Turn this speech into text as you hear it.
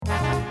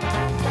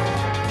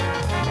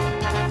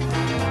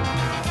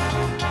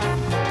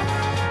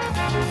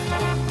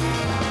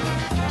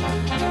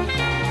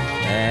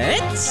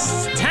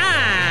It's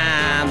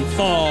time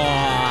for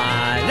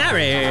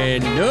Larry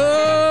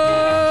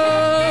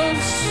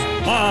Knows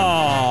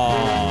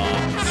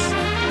Sports.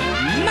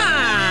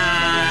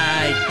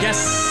 My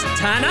guest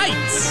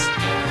tonight,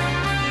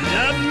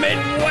 the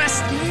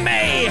Midwest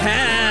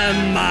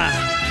Mayhem,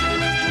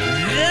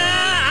 the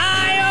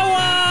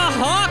Iowa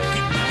Hawk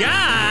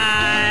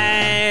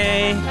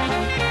guy,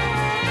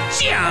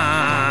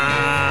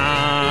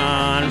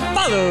 John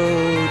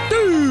Follow.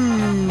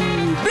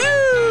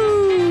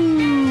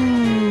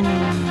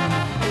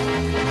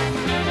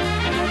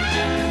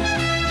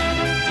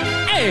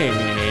 And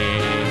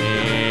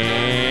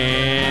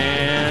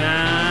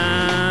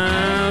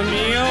I'm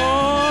your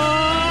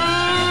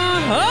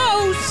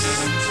host,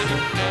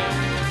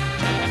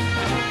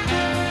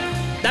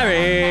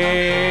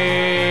 Larry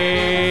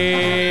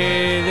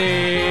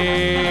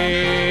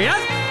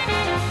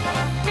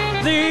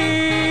the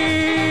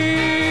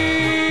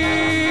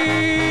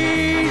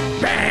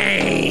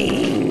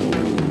Bang.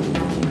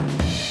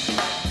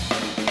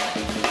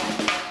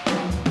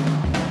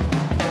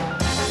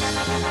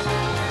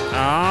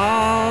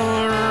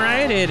 All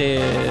right, it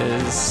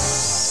is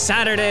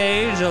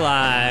Saturday,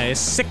 July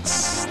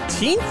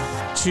 16th,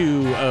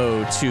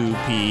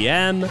 2:02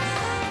 p.m.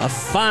 A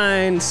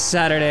fine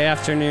Saturday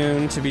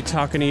afternoon to be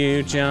talking to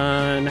you,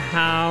 John.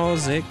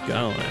 How's it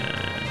going?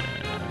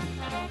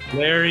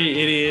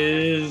 Larry, it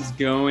is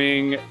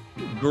going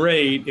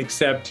great,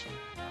 except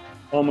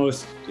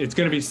almost it's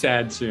going to be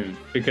sad soon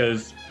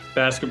because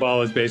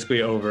basketball is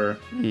basically over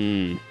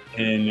in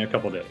a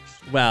couple days.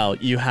 Well,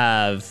 you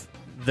have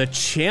the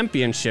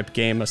championship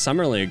game of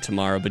Summer League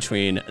tomorrow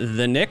between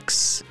the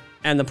Knicks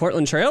and the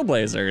Portland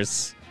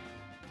Trailblazers.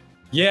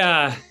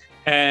 Yeah,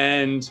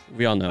 and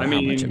We all know how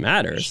much it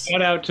matters.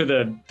 Shout out to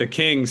the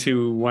Kings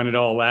who won it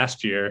all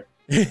last year,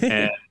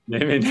 and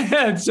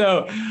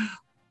so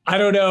I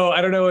don't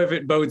know if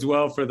it bodes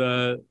well for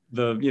the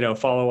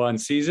follow-on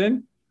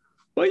season.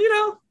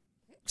 Well,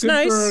 It's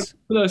nice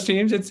for those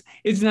teams.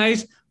 It's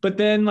nice, but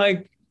then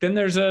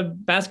there's a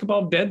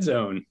basketball dead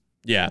zone.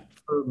 Yeah.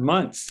 For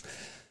months.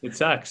 It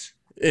sucks.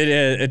 It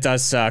is. It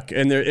does suck.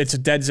 And it's a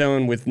dead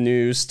zone with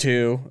news,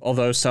 too,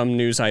 although some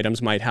news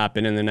items might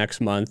happen in the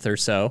next month or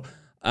so.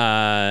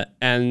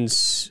 And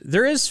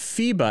there is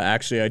FIBA,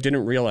 actually. I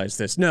didn't realize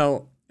this.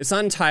 No, it's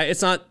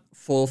not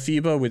full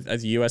FIBA with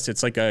the U.S.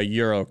 It's like a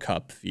Euro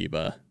Cup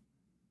FIBA.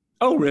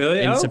 Oh,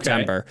 really? In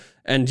September.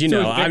 And, is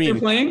Victor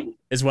playing?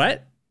 Is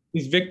what?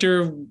 Is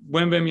Victor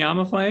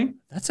Wembanyama playing?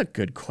 That's a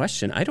good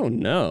question. I don't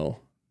know.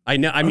 I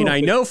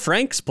know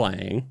Frank's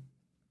playing.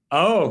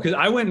 Oh, because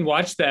I went and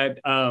watched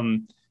that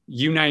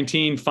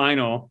U19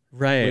 final.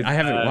 Right. I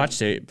haven't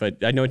watched it,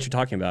 but I know what you're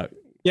talking about.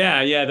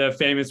 Yeah, the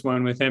famous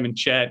one with him and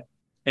Chet.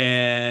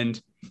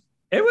 And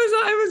it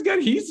was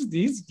good.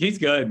 He's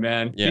good,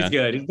 man. Yeah. He's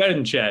good. He's better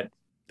than Chet.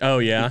 Oh,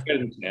 yeah. He's better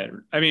than Chet.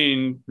 I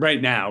mean,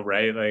 right now,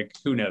 right? Like,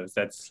 who knows?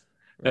 That's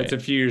Right. a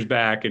few years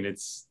back, and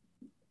it's,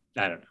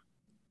 I don't know.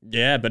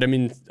 Yeah, but I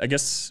mean, I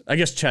guess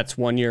Chet's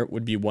 1 year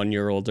would be 1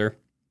 year older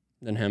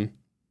than him.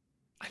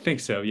 I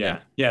think so. Yeah.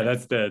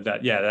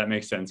 That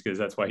makes sense because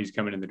that's why he's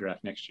coming in the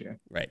draft next year.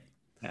 Right.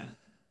 Yeah.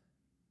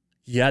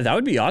 Yeah, that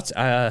would be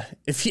awesome.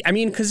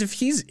 Because if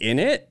he's in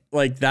it,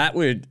 that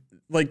would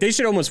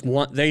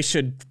they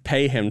should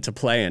pay him to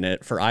play in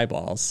it for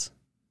eyeballs.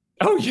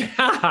 Oh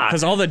yeah.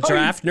 Because all the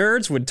draft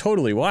nerds would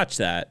totally watch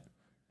that.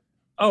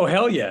 Oh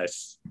hell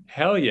yes.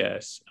 Hell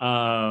yes. We'll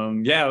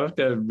have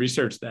to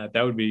research that.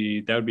 That would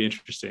be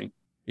interesting.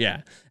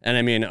 Yeah. And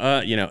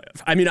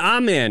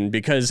I'm in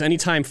because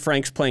anytime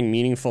Frank's playing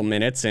meaningful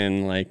minutes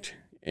in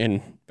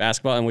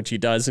basketball, and which he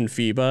does in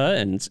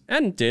FIBA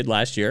and did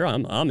last year,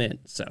 I'm in.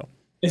 So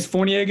is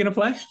Fournier gonna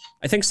play?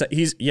 I think so.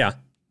 Yeah.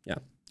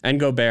 And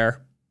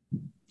Gobert.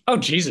 Oh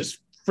Jesus.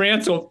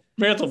 France will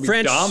be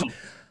dominant.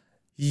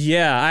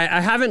 Yeah, I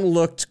haven't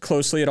looked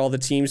closely at all the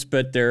teams,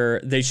 but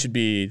they should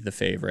be the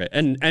favorite.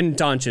 And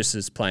Doncic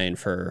is playing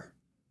for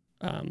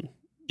but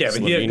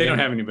they don't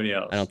have anybody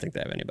else. I don't think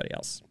they have anybody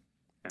else.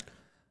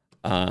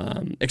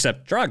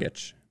 Except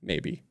Dragic,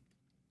 maybe.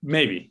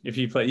 Maybe if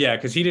he play,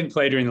 because he didn't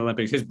play during the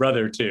Olympics. His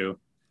brother too.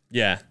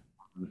 Yeah.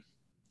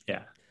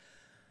 Yeah.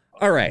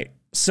 All right.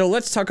 So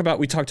we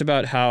talked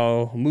about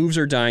how moves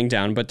are dying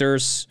down, but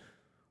there's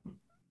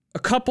a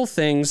couple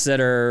things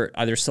that are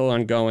either still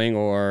ongoing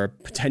or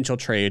potential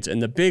trades.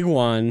 And the big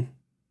one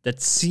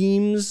that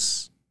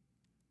seems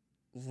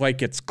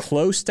like it's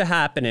close to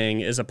happening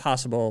is a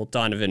possible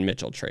Donovan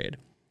Mitchell trade.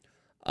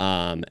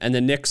 And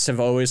the Knicks have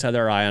always had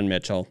their eye on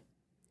Mitchell.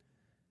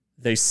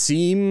 They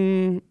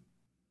seem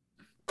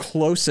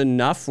close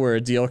enough where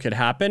a deal could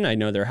happen. I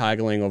know they're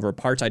haggling over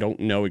parts. I don't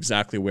know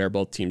exactly where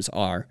both teams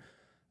are.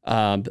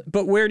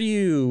 But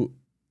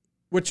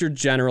what's your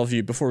general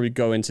view before we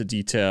go into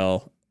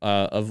detail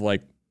of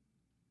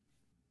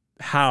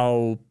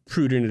how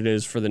prudent it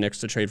is for the Knicks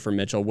to trade for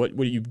Mitchell? What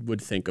you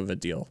would think of a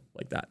deal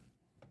like that?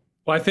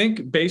 Well, I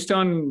think based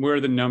on where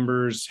the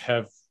numbers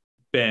have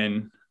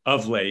been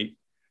of late,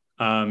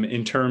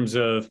 in terms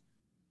of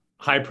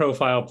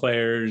high-profile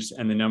players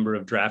and the number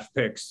of draft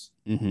picks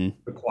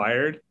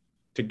required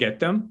to get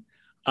them,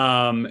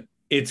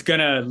 It's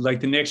gonna like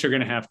the Knicks are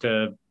gonna have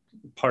to,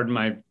 pardon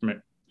my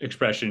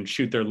expression,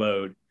 shoot their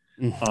load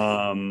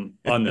on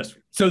this.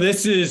 So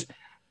this is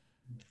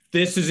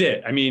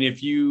it. I mean,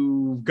 if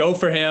you go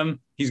for him,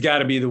 he's got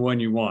to be the one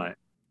you want.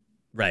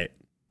 Right.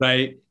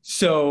 Right.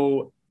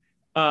 So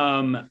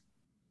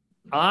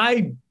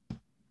I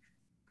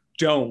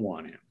don't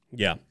want him.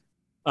 Yeah.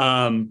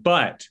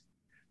 But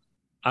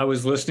I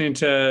was listening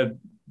to,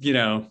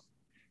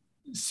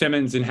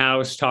 Simmons and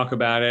House talk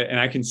about it, and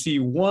I can see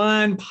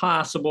one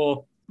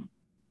possible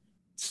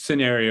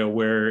scenario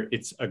where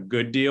it's a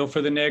good deal for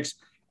the Knicks,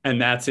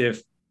 and that's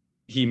if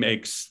he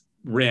makes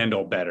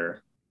Randall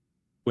better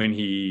when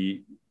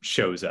he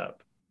shows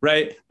up,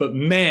 right? But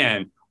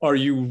man, are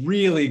you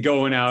really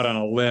going out on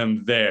a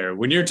limb there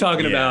when you're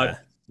talking about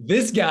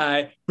this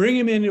guy, bring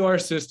him into our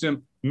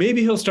system,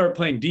 maybe he'll start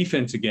playing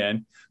defense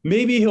again.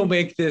 Maybe he'll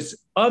make this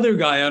other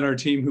guy on our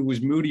team who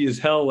was moody as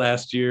hell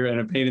last year and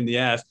a pain in the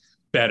ass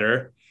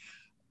better.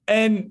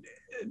 And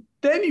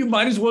then you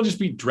might as well just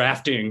be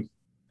drafting,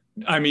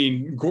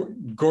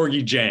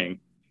 Gorgie Jang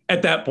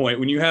at that point.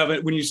 When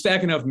you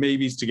stack enough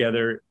maybes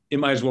together, it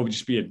might as well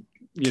just be a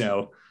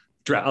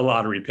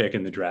lottery pick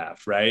in the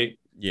draft, right?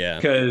 Yeah.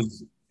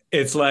 Because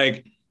it's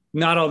like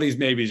not all these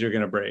maybes are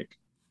going to break.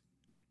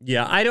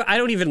 Yeah, I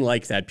don't even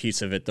like that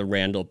piece of it, the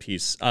Randall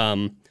piece.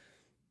 I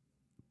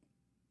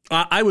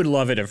would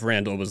love it if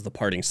Randall was the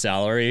parting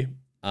salary,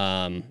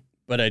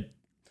 but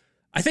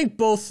I think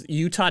both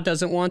Utah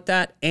doesn't want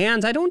that,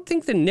 and I don't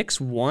think the Knicks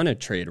want to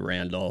trade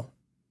Randall.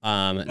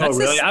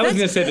 Really? I was going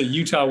to say that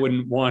Utah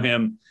wouldn't want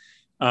him.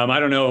 I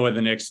don't know where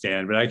the Knicks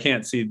stand, but I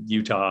can't see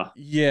Utah.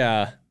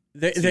 Yeah,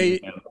 they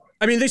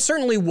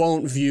certainly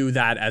won't view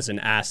that as an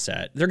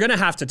asset. They're going to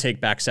have to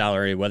take back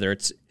salary, whether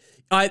it's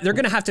they're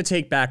going to have to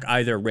take back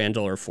either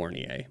Randall or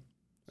Fournier,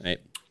 right?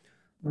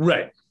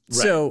 Right.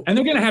 So, and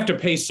they're going to have to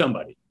pay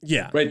somebody.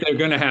 Yeah. Right. They're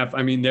going to have,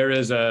 there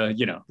is a,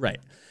 Right.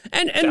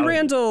 And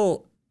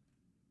Randall,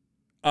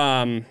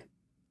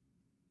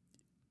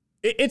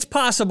 it's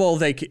possible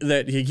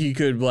that he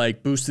could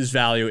like boost his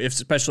value,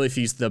 especially if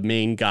he's the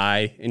main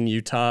guy in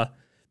Utah,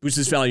 boost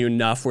his value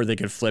enough where they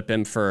could flip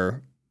him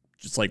for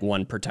just like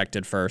one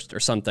protected first or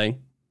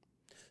something.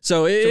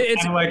 So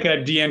it's kind of like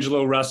a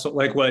D'Angelo Russell,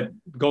 like what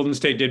Golden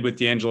State did with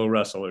D'Angelo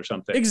Russell or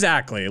something.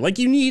 Exactly. Like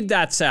you need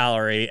that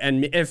salary.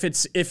 And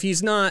if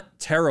he's not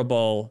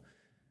terrible,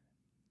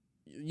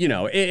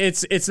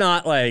 it's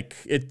not like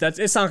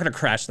it's not going to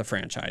crash the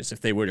franchise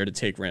if they were to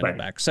take Randall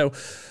back. So,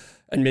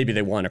 and maybe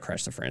they want to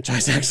crash the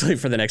franchise actually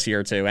for the next year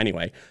or two.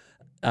 Anyway,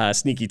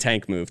 sneaky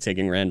tank move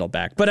taking Randall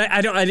back. But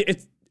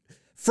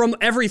from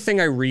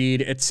everything I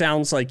read, it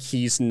sounds like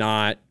he's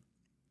not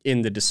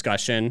in the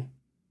discussion.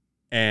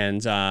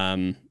 And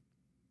I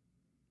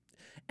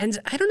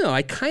don't know.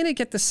 I kind of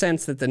get the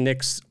sense that the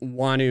Knicks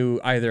want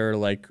to either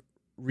like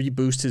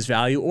reboost his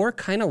value or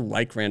kind of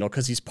like Randall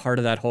because he's part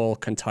of that whole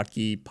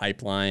Kentucky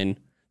pipeline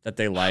that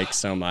they like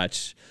so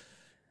much.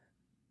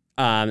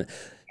 But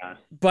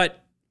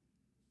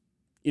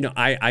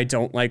I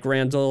don't like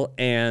Randall,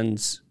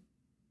 and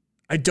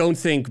I don't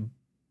think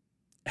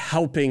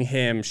helping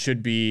him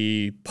should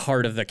be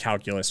part of the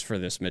calculus for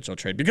this Mitchell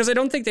trade because I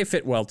don't think they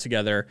fit well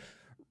together.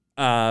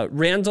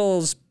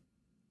 Randall's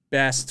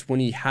best when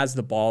he has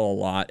the ball a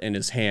lot in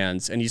his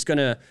hands, and he's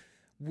gonna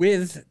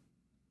with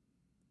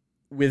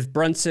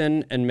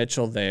Brunson and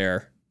Mitchell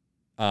there,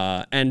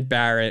 and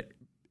Barrett,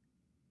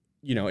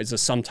 is a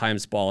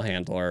sometimes ball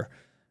handler.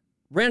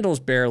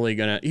 Randall's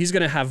he's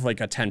gonna have like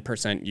a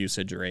 10%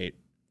 usage rate,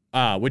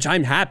 which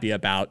I'm happy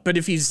about. But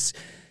if he's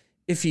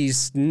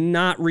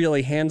not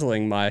really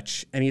handling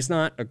much and he's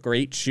not a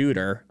great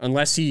shooter,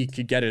 unless he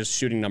could get his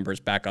shooting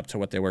numbers back up to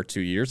what they were 2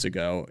 years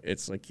ago,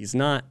 it's like he's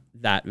not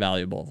that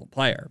valuable of a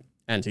player.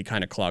 And he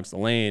kind of clogs the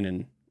lane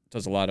and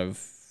does a lot of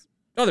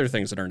other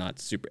things that are not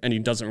super, and he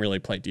doesn't really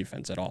play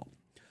defense at all.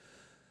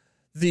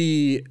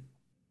 The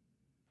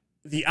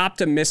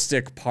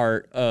optimistic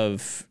part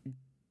of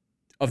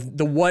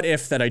the what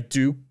if that I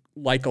do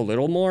like a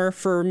little more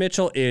for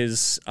Mitchell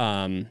is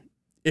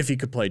if he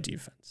could play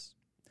defense.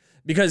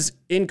 Because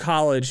in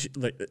college,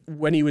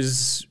 when he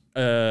was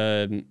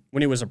a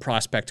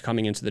prospect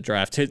coming into the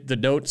draft, the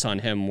notes on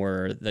him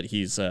were that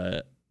he's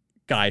a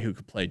guy who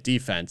could play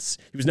defense.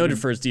 He was noted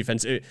for his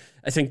defense. I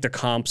think the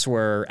comps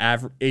were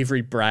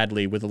Avery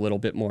Bradley with a little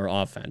bit more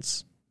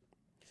offense.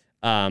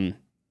 But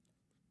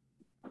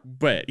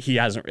he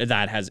hasn't.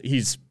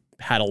 He's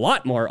had a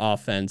lot more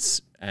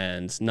offense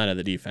and none of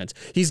the defense.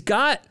 He's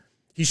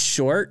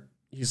short.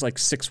 He's like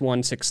 6'1",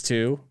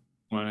 6'2".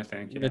 One, I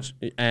think.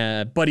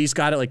 Yeah. But he's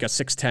got like a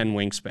 6'10"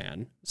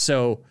 wingspan.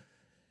 So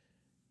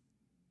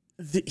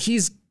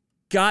he's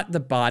got the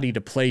body to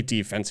play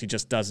defense. He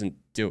just doesn't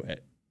do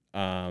it.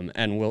 And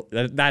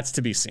that's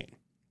to be seen.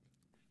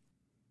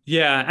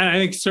 Yeah, and I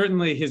think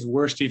certainly his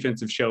worst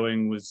defensive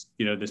showing was,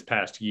 this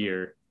past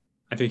year.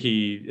 I think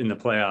in the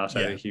playoffs,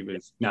 I think he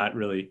was not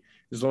really.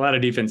 There's a lot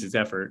of defensive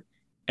effort,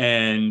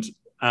 and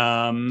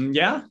I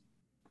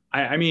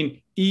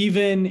mean,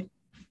 even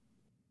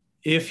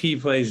if he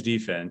plays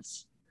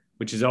defense,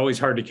 which is always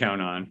hard to count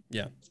on.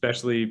 Yeah.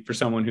 Especially for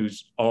someone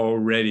who's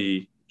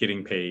already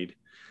getting paid.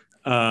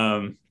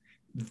 And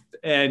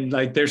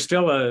like there's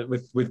still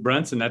with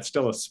Brunson, that's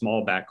still a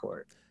small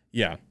backcourt.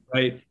 Yeah.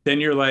 Right. Then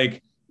you're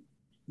like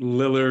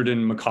Lillard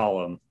and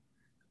McCollum,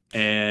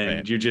 and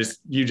Right. you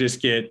just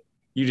get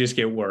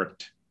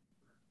worked.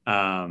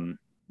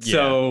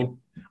 So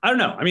I don't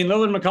know. I mean,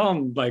 Lillard and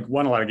McCollum like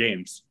won a lot of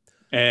games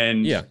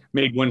and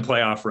made one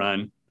playoff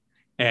run,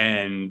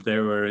 and they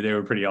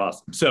were pretty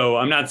awesome. So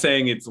I'm not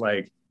saying it's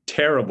like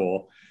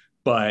terrible,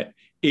 but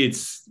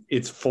it's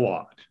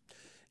flawed.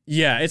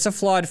 Yeah, it's a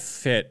flawed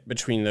fit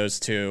between those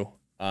two.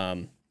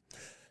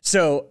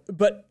 So,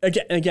 but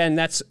again,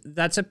 that's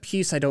a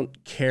piece I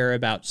don't care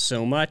about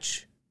so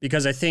much,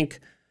 because I think,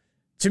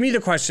 to me,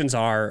 the questions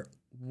are,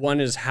 one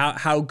is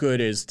how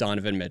good is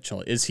Donovan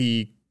Mitchell? Is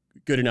he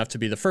good enough to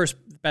be the first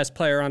best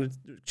player on a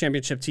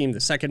championship team, the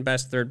second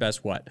best, third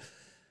best, what?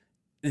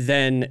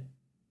 Then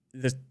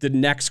the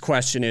next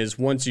question is,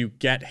 once you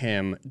get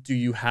him, do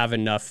you have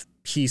enough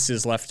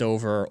pieces left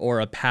over or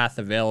a path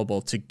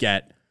available to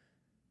get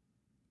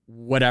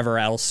whatever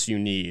else you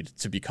need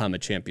to become a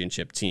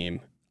championship team?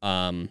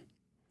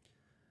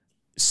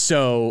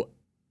 So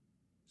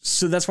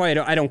that's why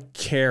I don't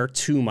care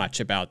too much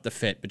about the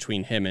fit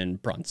between him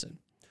and Brunson.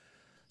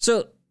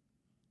 So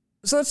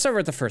let's start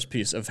with the first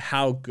piece of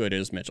how good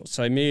is Mitchell.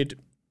 So I made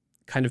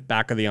kind of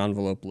back of the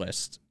envelope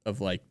list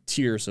of like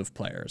tiers of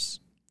players,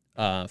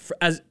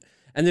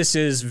 and this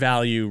is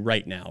value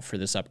right now for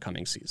this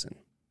upcoming season.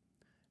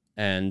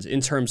 And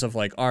in terms of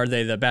like, are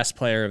they the best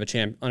player of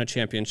on a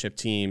championship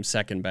team,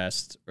 second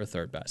best, or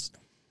third best?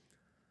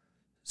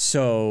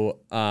 So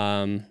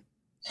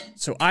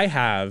I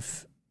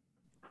have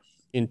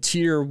in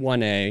tier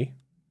 1A,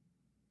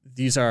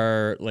 these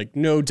are like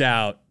no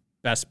doubt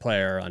best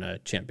player on a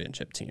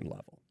championship team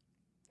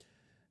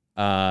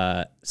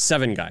level.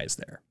 7 guys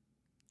there.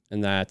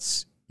 And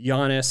that's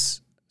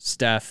Giannis,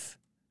 Steph,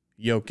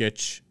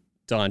 Jokic,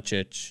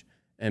 Doncic,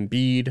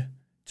 Embiid,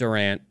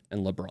 Durant,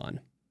 and LeBron.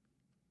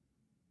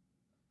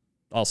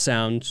 All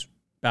sound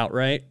about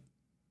right?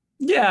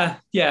 Yeah.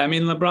 I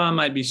mean, LeBron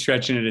might be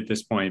stretching it at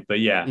this point, but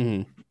yeah.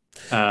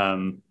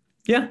 Mm-hmm.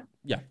 Yeah.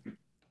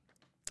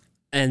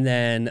 And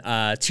then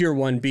tier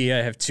 1B,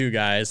 I have 2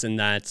 guys, and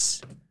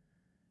that's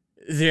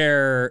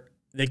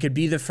they could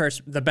be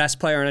the best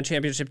player on a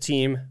championship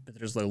team, but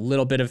there's a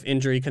little bit of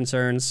injury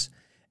concerns,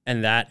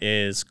 and that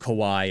is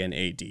Kawhi and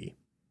AD.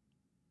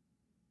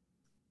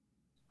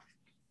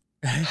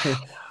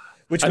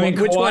 Which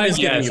one is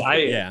giving you?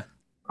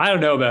 I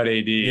don't know about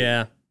AD.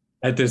 Yeah.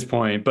 At this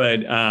point,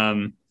 but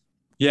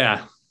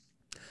yeah.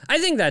 I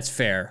think that's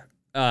fair.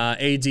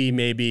 AD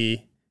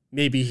maybe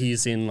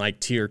he's in like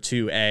tier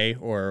 2A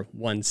or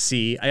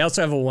 1C. I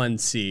also have a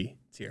 1C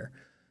tier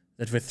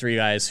that's with 3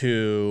 guys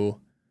who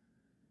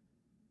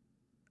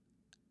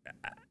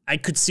I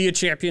could see a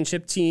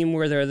championship team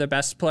where they're the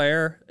best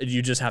player.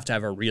 You just have to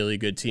have a really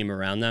good team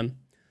around them.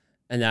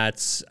 And I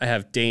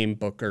have Dame,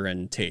 Booker,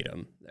 and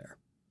Tatum there.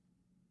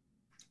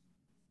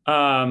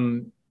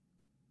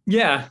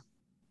 Yeah.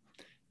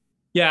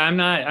 I'm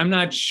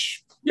not.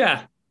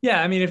 Yeah.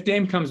 I mean, if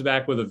Dame comes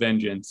back with a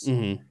vengeance,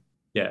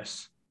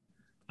 yes.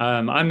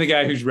 I'm the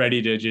guy who's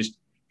ready to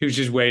who's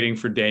just waiting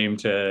for Dame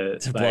to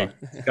like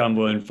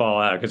stumble and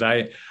fall out. Cause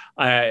that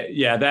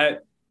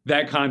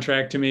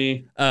contract to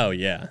me. Oh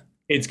yeah.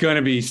 It's going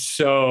to be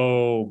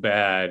so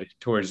bad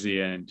towards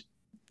the end.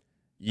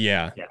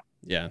 Yeah.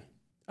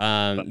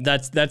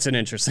 That's an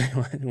interesting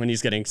one when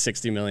he's getting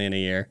 $60 million a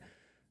year.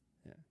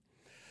 Yeah.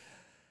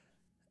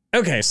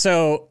 Okay.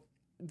 So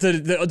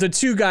the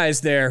 2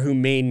 guys there who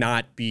may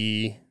not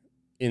be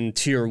in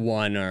tier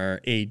 1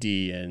 are AD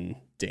and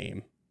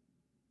Dame.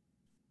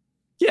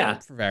 Yeah.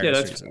 For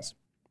various reasons.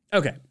 Fair.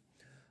 Okay.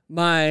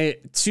 My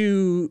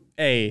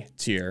 2A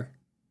tier.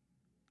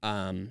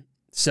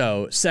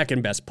 So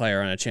second best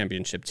player on a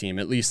championship team,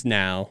 at least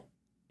now,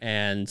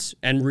 and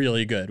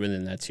really good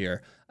within that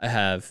tier. I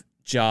have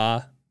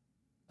Ja,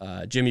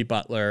 Jimmy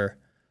Butler,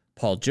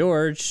 Paul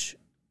George,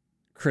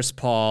 Chris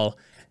Paul,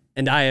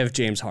 and I have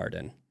James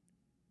Harden,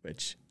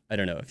 which I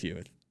don't know if you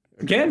would.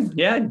 Again,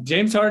 yeah,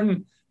 James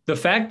Harden, the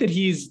fact that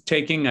he's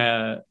taking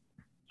a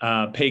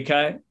pay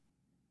cut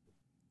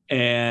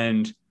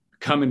and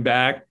coming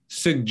back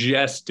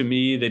suggests to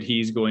me that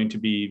he's going to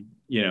be,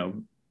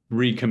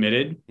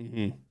 recommitted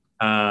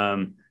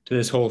to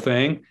this whole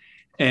thing.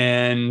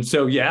 And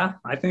so, yeah,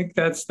 I think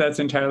that's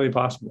entirely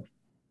possible.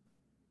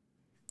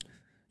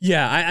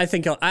 Yeah, I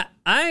think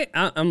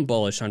I'm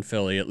bullish on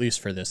Philly, at least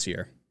for this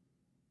year.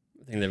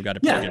 I think they've got a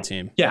pretty good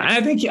team. Yeah, and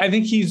I think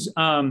he's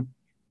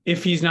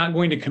if he's not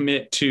going to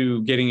commit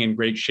to getting in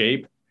great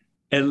shape,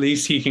 at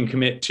least he can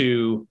commit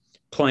to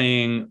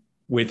playing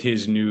with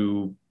his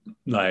new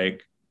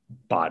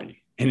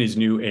body and his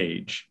new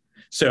age.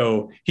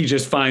 So he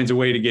just finds a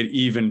way to get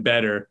even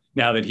better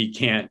now that he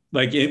can't,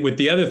 with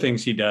the other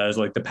things he does,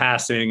 like the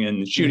passing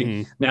and the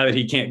shooting, now that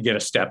he can't get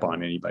a step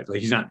on anybody.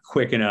 He's not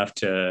quick enough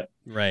to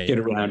get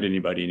around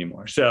anybody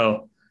anymore.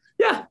 So,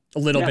 yeah. A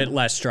little bit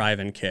less drive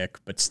and kick,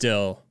 but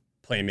still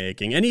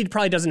playmaking. And he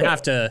probably doesn't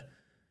have to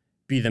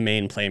be the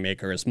main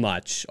playmaker as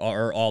much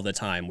or all the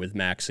time with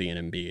Maxey and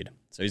Embiid.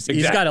 So he's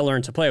Exactly. got to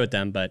learn to play with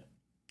them, but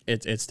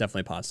it's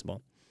definitely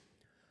possible.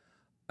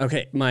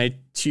 Okay, my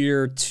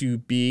tier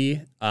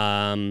 2B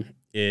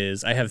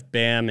is I have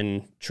Bam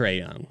and Trae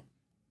Young.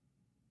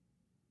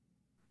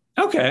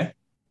 Okay.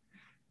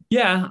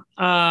 Yeah,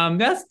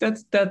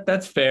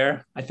 that's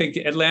fair. I think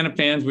Atlanta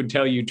fans would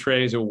tell you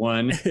Trey's a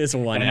 1, Is a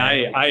 1. and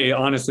I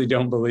honestly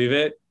don't believe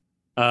it.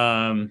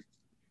 And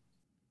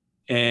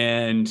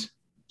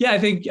yeah, I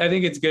think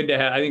it's good to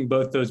have. I think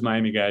both those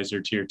Miami guys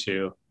are tier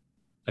 2.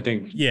 I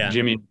think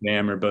Jimmy and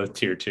Bam are both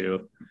tier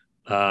 2.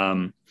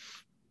 Yeah,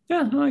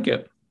 I like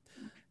it.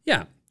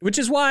 Yeah, which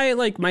is why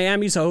like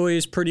Miami's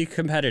always pretty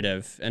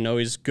competitive and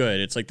always good.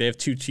 It's like they have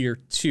 2 tier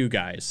 2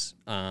 guys.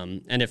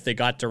 And if they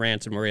got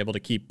Durant and were able to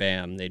keep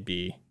Bam, they'd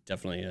be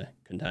definitely a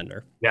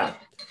contender. Yeah.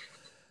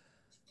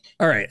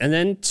 All right, and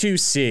then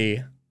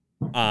 2C,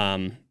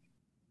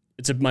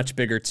 it's a much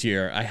bigger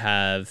tier. I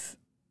have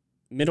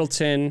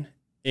Middleton,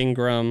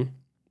 Ingram.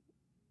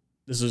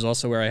 This is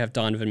also where I have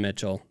Donovan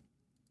Mitchell,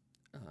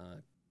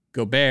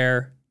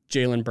 Gobert,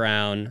 Jaylen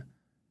Brown,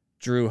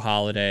 Drew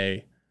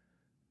Holiday,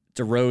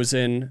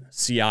 DeRozan,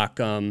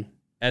 Siakam,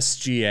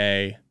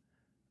 SGA,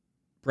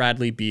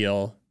 Bradley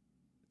Beal,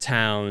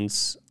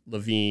 Towns,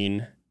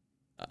 Levine,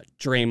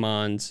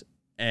 Draymond,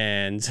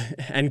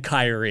 and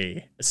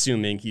Kyrie,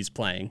 assuming he's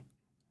playing.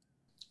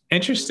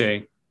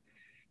 Interesting.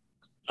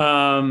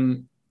 Yeah.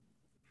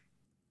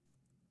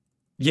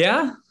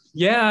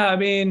 I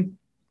mean,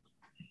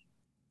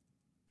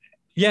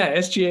 yeah,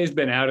 SGA has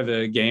been out of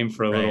the game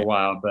for a little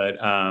while,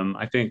 but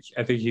I think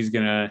he's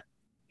gonna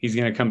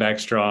come back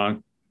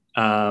strong.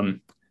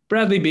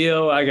 Bradley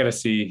Beal, I gotta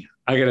see.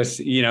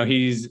 You know,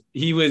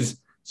 he was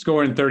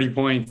scoring 30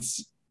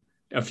 points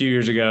a few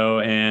years ago,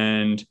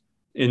 and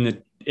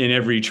in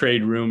every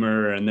trade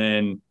rumor, and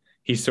then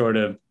he sort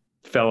of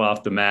fell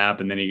off the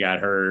map, and then he got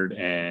hurt,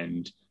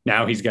 and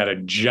now he's got a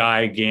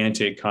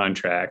gigantic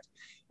contract.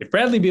 If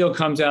Bradley Beal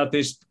comes out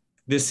this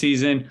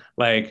season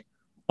like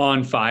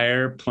on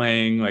fire,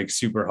 playing like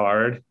super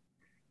hard,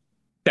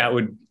 that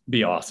would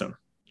be awesome.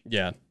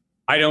 Yeah.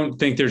 I don't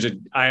think there's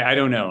I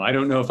don't know. I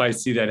don't know if I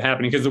see that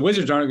happening because the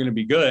Wizards aren't going to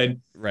be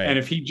good. Right. And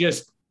if he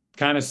just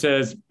kind of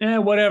says,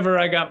 whatever,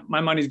 I got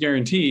my money's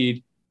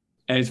guaranteed,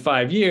 and it's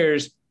 5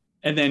 years,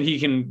 and then he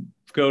can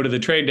go to the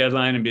trade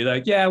deadline and be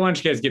like, yeah, why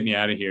don't you guys get me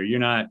out of here? You're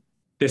not,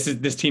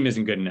 this team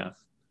isn't good enough.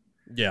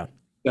 Yeah.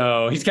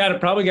 So he's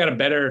probably got a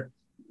better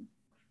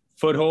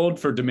foothold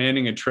for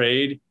demanding a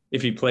trade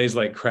if he plays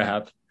like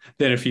crap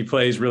than if he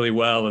plays really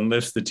well and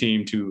lifts the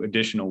team to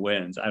additional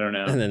wins. I don't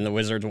know. And then the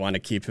Wizards want to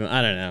keep him.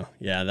 I don't know.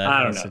 Yeah,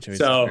 I don't know.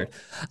 So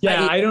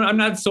yeah, I'm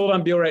not sold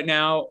on Beal right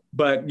now,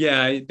 but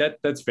yeah,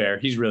 that's fair.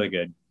 He's really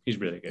good.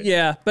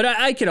 Yeah, but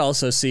I could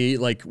also see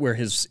like where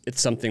it's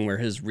something where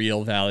his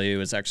real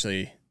value is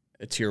actually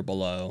a tier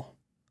below.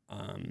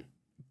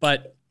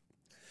 But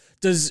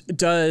does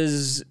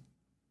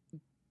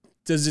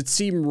it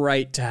seem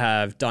right to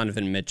have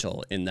Donovan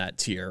Mitchell in that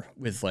tier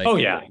with like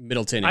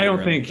Middleton? I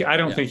don't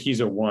think he's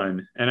a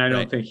 1, and I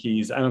don't think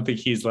he's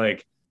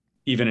like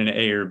even an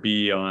A or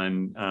B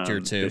on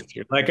tier 2. This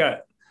tier. Like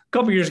a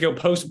couple years ago,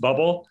 post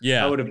bubble,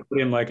 I would have put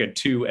him like a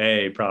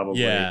 2A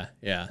probably. Yeah.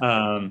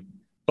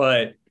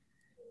 But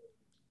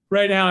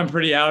right now I'm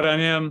pretty out on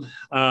him.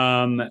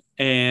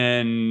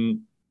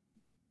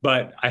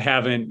 But I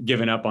haven't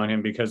given up on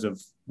him because of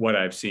what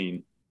I've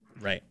seen.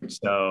 Right.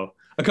 So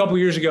a couple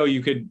years ago,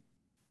 you could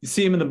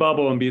see him in the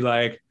bubble and be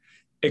like,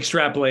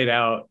 extrapolate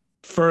out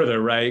further,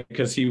 right?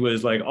 Because he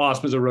was like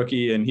awesome as a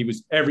rookie, and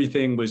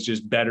everything was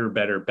just better.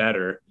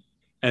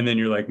 And then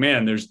you're like,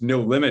 man, there's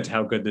no limit to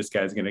how good this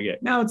guy's going to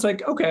get. Now it's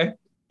like, okay,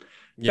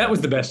 that was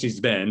the best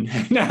he's been.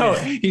 Now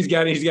he's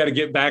got to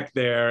get back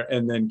there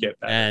and then get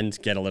back. And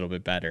get a little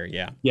bit better.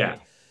 Yeah. Yeah.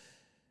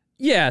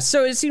 Yeah.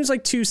 So it seems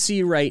like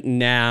 2C right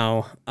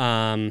now.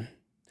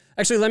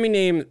 Actually, let me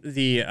name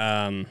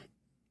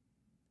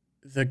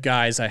the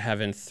guys I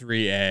have in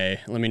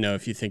 3A. Let me know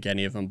if you think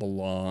any of them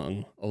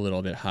belong a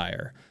little bit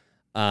higher.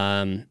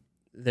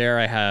 There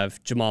I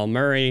have Jamal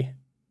Murray,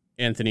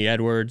 Anthony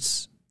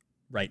Edwards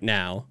right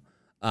now,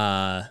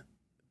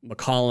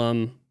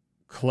 McCollum,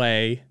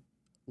 Clay,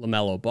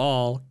 LaMelo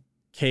Ball,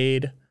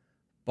 Cade,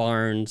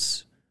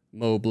 Barnes,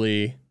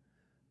 Mobley,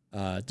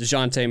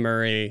 DeJounte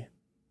Murray,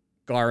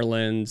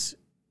 Garland,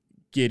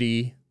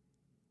 Giddey,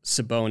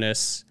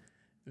 Sabonis.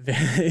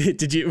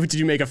 Did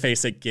you make a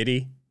face at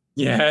Giddey?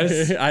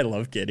 Yes. I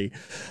love Giddey.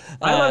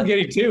 I love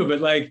Giddey too,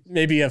 but like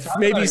maybe he's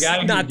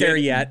not there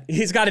yet.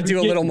 He's got to do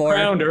a little more.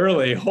 Crowned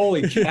early.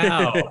 Holy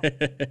cow.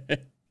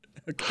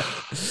 Okay.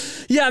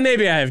 Yeah,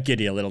 maybe I have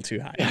Giddey a little too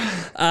high.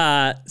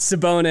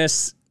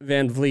 Sabonis,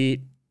 Van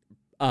Vliet,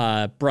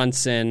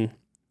 Brunson,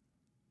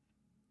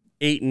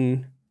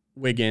 Ayton,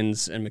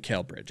 Wiggins, and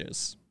Mikal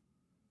Bridges.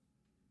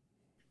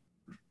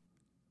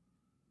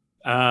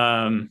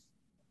 Yeah.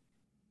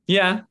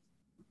 I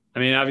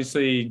mean,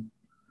 obviously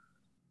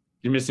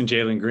you're missing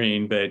Jalen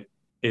Green, but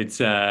it's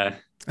he's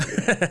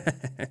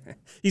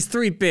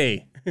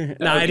 3B.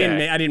 No,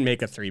 okay. I didn't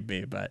make a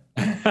 3B, but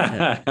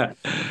yeah.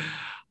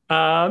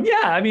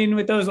 Yeah, I mean,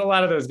 with a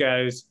lot of those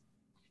guys,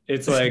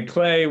 it's like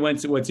Clay.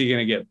 What's he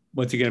gonna get?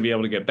 What's he gonna be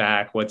able to get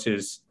back? What's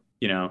his,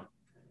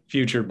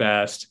 future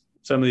best?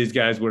 Some of these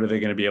guys, what are they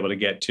going to be able to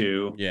get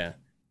to? Yeah.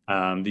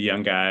 The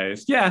young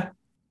guys, yeah.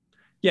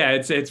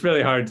 It's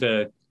really hard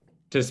to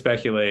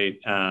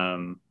speculate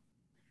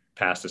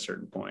past a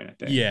certain point, I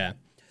think. Yeah.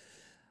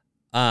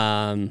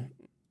 I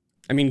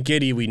mean,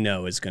 Giddey, we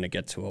know, is going to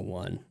get to a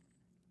 1.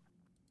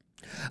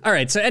 All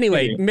right. So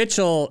anyway,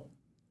 Mitchell,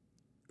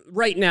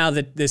 right now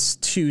that this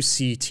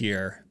 2C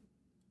tier,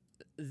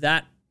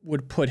 that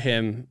would put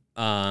him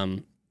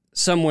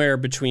somewhere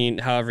between,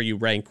 however you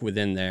rank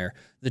within there,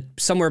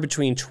 somewhere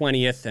between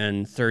 20th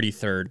and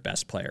 33rd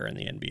best player in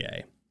the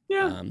NBA.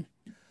 Yeah.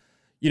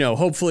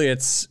 Hopefully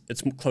it's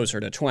closer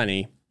to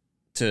 20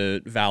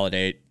 to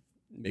validate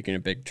making a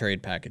big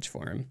trade package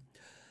for him.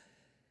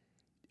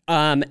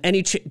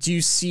 Do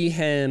you see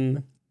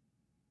him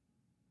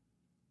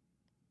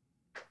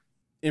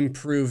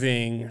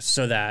improving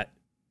so that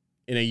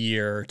in a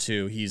year or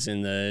two he's at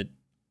the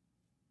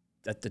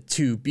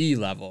 2B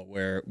level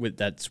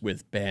that's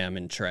with Bam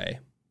and Trey?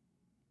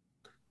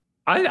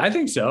 I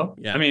think so.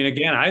 Yeah. I mean,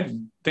 again, I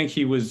think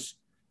he was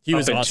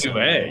awesome,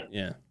 2A,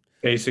 yeah,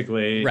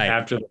 basically, right,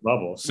 after the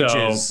bubble. So which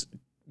is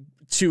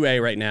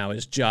 2A right now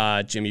is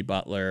Ja, Jimmy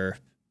Butler,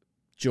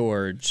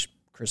 George,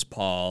 Chris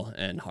Paul,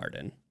 and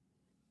Harden.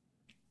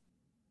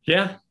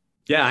 Yeah.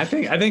 I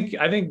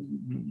think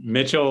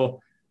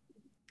Mitchell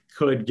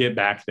could get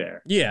back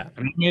there. Yeah.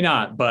 I mean, may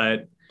not,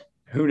 but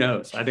who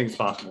knows? I think it's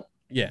possible.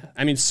 Yeah.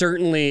 I mean,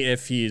 certainly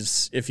if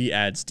he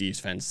adds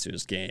defense to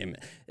his game,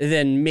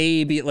 then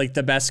maybe like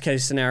the best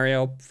case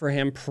scenario for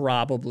him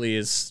probably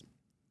is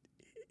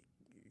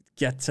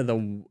get to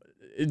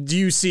do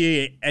you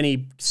see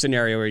any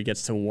scenario where he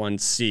gets to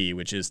 1C,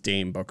 which is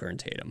Dame, Booker, and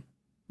Tatum?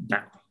 No.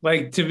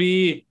 Like, to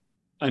be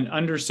an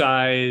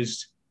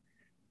undersized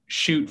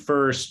shoot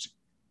first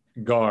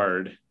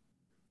guard,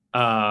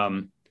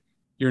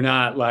 you're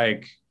not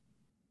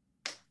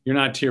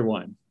tier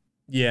 1.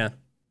 Yeah.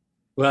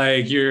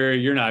 Like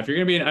you're not. If you're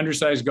gonna be an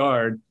undersized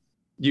guard,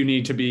 you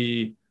need to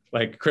be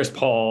like Chris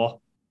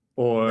Paul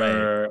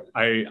or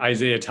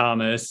Isaiah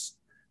Thomas.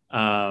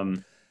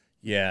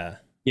 Yeah.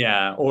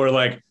 Or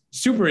like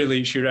super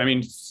elite shooter. I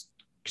mean,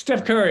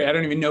 Steph Curry, I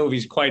don't even know if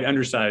he's quite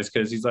undersized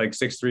because he's like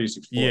 6'3",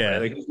 6'4". Yeah.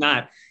 Right?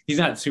 Like he's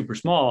not super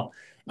small.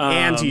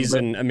 And he's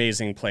an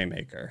amazing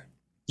playmaker.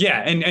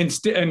 Yeah, and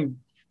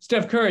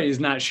Steph Curry is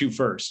not shoot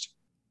first,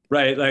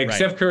 right? Like right.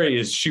 Steph Curry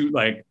is shoot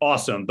like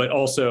awesome, but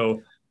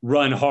also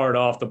run hard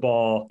off the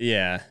ball.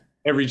 Yeah,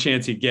 every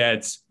chance he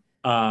gets.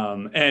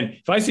 And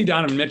if I see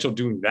Donovan Mitchell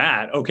doing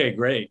that, okay,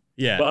 great.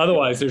 Yeah, but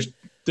otherwise,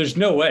 there's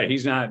no way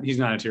he's not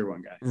a tier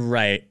 1 guy.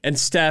 Right, and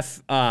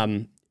Steph,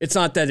 it's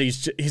not that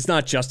he's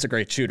not just a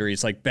great shooter;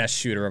 he's like best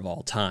shooter of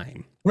all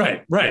time.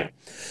 Right. Yeah.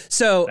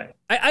 So right.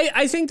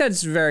 I think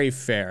that's very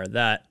fair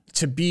that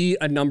to be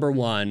a number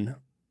 1,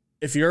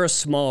 if you're a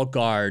small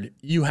guard,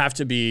 you have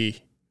to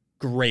be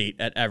great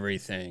at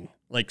everything.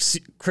 Like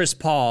Chris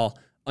Paul,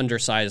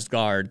 undersized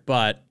guard,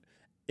 but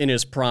in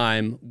his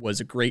prime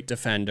was a great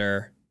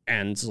defender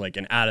and like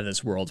an out of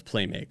this world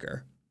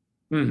playmaker.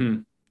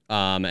 Mm-hmm.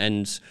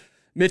 And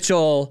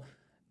Mitchell,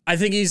 I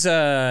think he's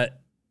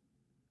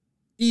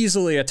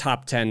easily a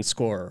top 10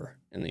 scorer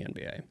in the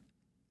NBA.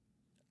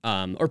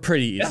 Or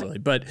pretty easily,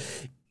 but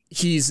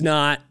he's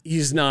not,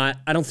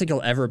 I don't think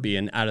he'll ever be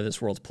an out of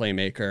this world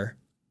playmaker.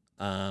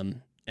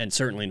 And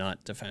certainly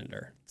not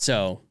defender.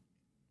 So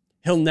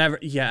he'll never,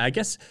 I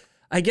guess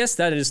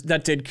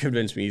that did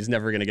convince me he's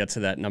never going to get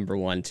to that number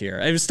 1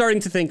 tier. I was starting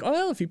to think, oh,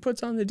 well, if he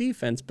puts on the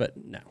defense, but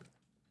no.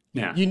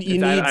 Yeah. You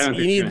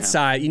need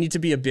size. You need to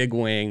be a big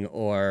wing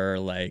or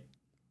like,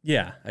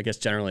 I guess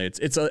generally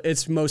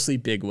it's mostly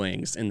big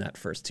wings in that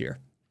first tier.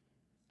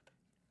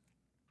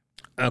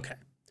 Okay.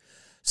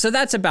 So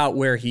that's about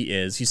where he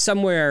is. He's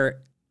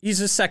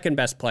the second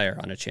best player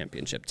on a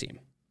championship team.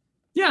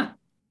 Yeah.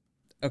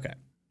 Okay.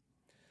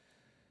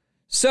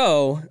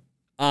 So,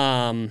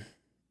 so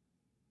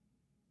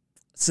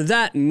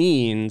that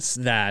means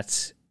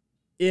that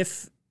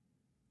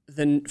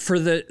for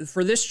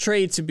this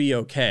trade to be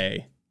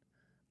okay,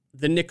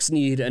 the Knicks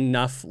need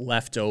enough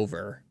left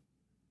over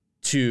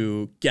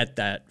to get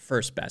that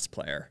first best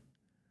player.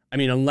 I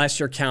mean, unless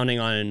you're counting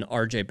on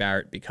RJ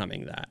Barrett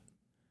becoming that.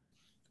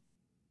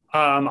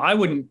 I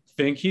wouldn't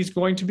think he's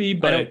going to be,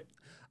 but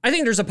I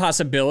think there's a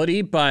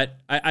possibility, but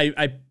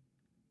I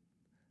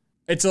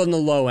it's on the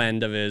low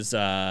end of his.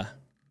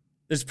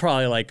 There's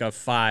probably like a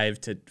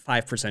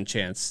 5%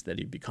 chance that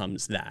he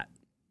becomes that.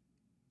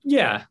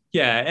 Yeah.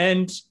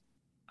 And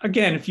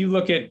again, if you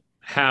look at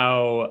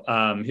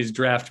how his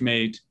draft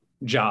mate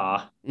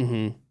Ja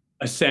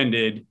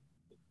ascended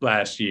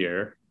last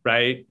year,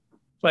 right?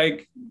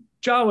 Like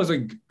Ja was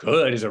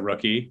good as a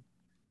rookie.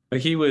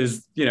 Like he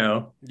was,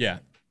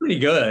 pretty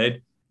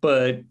good,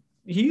 but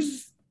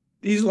he's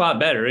a lot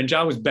better. And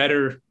Ja was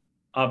better,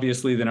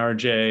 obviously, than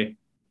RJ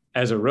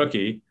as a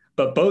rookie.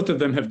 But both of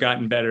them have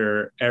gotten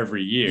better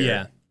every year.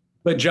 Yeah.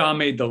 But Ja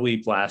made the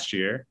leap last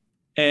year.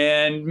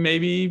 And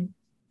maybe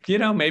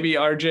maybe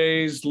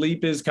RJ's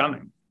leap is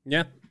coming.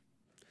 Yeah.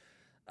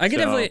 I could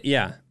definitely,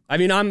 yeah. I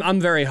mean, I'm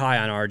very high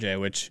on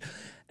RJ,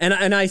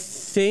 and I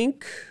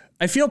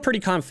feel pretty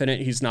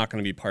confident he's not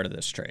going to be part of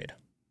this trade.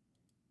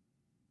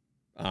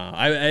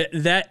 I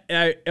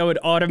would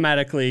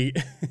automatically,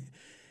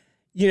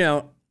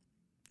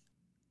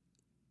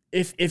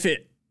 if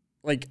it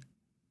like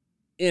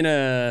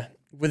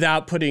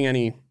without putting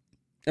any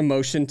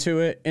emotion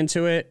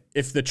into it,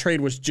 if the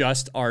trade was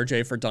just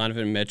RJ for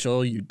Donovan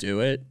Mitchell, you do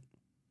it.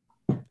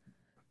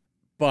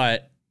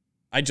 But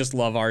I just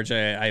love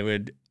RJ.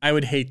 I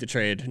would hate the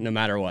trade no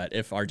matter what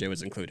if RJ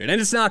was included.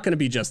 And it's not going to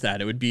be just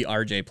that. It would be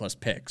RJ plus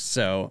picks.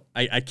 So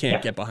I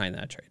can't get behind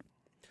that trade.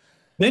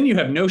 Then you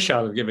have no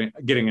shot of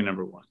getting a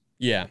number one.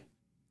 Yeah.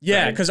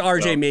 Yeah, because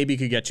RJ maybe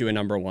could get you a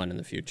number one in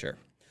the future.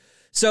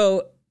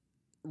 So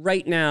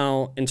right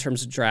now, in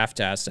terms of draft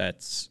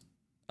assets,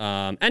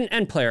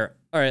 and player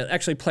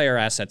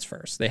assets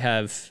first. They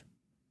have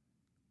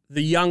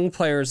the young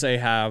players they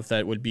have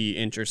that would be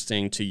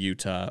interesting to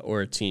Utah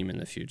or a team in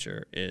the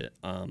future.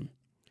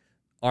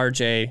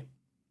 RJ,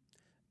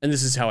 and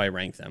this is how I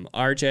rank them.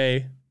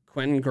 RJ,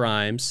 Quentin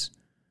Grimes,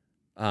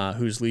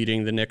 who's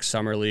leading the Knicks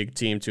Summer League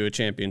team to a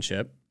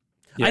championship.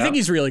 Yeah. I think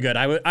he's really good.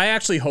 I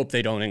actually hope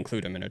they don't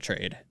include him in a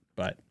trade,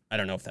 but I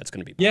don't know if that's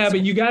going to be possible. Yeah,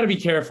 but you got to be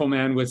careful,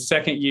 man, with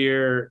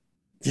second-year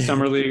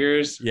summer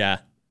leaguers. Yeah.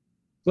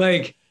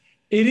 Like,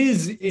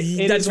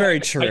 that's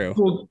very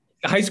true.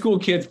 High school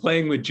kids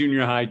playing with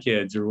junior high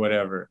kids or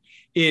whatever.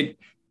 It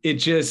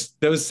just,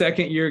 those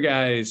second-year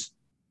guys,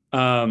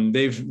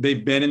 they've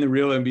been in the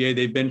real NBA.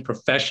 They've been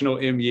professional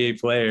NBA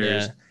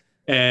players,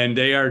 and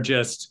they are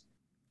just,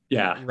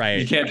 right.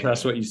 You can't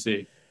trust what you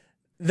see.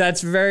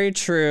 That's very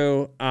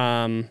true.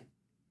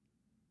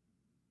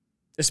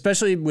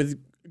 Especially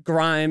with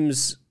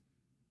Grimes.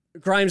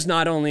 Grimes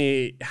not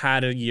only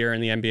had a year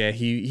in the NBA,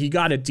 he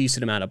got a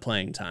decent amount of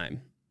playing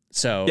time.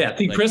 So yeah, I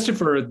think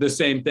Christopher, the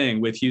same thing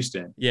with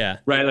Houston. Yeah.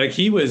 Right. Like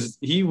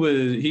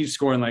he's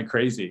scoring like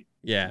crazy.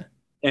 Yeah.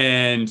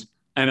 And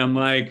I'm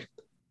like,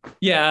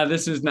 yeah,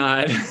 this is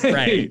not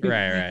right.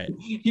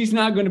 He's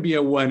not going to be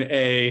a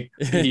 1A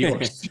B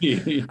or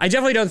C. I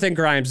definitely don't think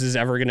Grimes is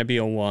ever going to be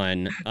a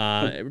 1.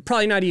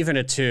 Probably not even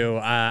a 2.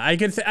 I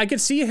could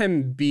see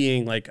him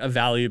being like a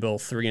valuable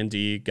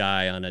 3-and-D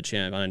guy on a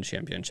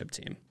championship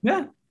team.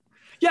 Yeah.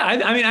 Yeah.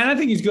 I mean, I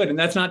think he's good. And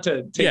that's not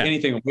to take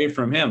anything away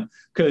from him,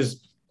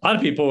 because a lot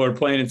of people are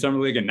playing in summer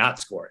league and not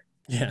scoring.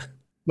 Yeah.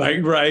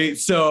 Like, right.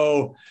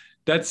 So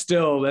that's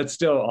still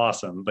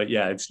awesome. But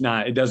yeah,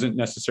 it doesn't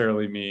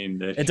necessarily mean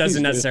that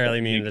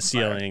the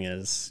ceiling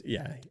is.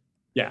 Yeah.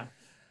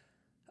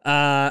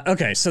 Yeah.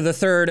 Okay. So the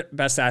third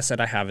best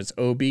asset I have is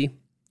Obi,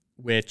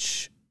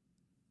 which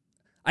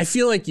I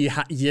feel like you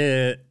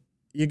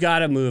got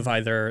to move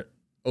either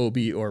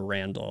Obi or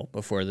Randall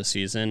before the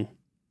season.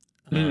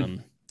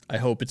 I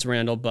hope it's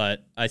Randall,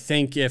 but I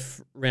think if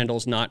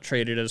Randall's not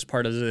traded as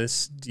part of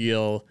this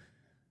deal,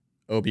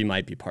 Obi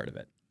might be part of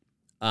it,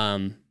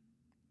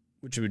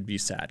 which would be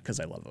sad because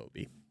I love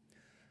Obi.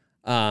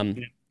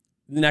 The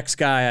next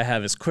guy I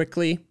have is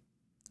Quickly.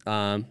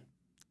 I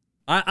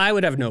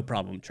would have no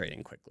problem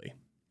trading Quickly.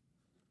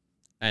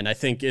 And I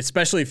think,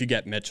 especially if you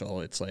get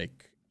Mitchell, it's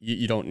like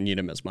you don't need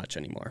him as much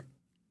anymore.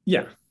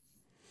 Yeah.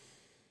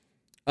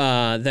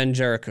 Then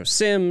Jericho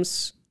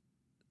Sims,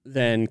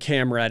 then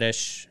Cam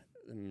Reddish,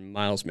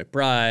 Miles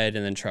McBride,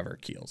 and then Trevor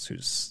Keels,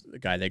 who's the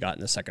guy they got in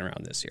the second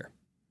round this year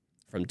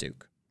from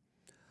Duke.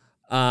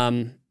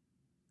 Wait,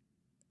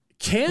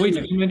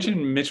 did you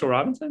mention Mitchell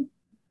Robinson?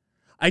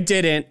 I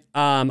didn't.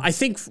 I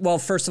think, well,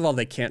 first of all,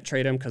 they can't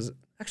trade him because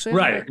actually.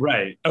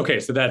 Right.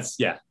 Okay, so that's,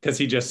 because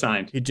he just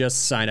signed.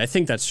 I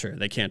think that's true.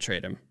 They can't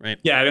trade him, right?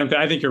 Yeah,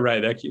 I think you're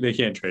right. They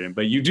can't trade him,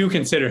 but you do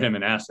consider him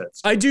an asset.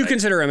 I do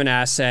consider him an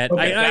asset.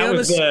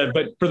 Okay,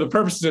 but for the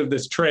purposes of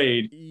this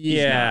trade,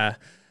 yeah.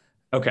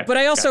 Okay. But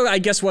I also, I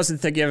guess,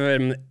 wasn't thinking of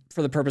him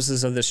for the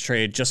purposes of this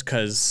trade just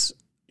because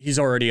he's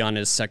already on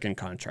his second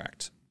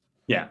contract.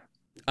 Yeah.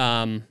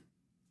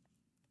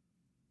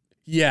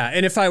 Yeah,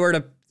 and if I were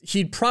to,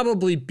 he'd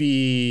probably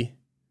be,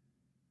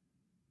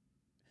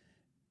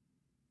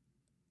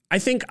 I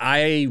think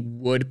I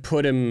would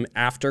put him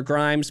after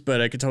Grimes, but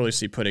I could totally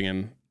see putting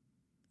him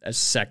as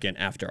second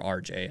after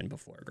RJ and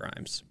before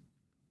Grimes.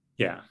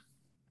 Yeah.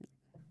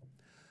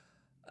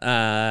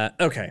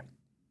 Okay.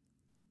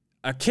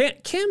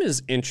 Cam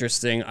is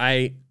interesting.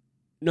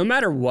 No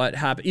matter what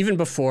happened, even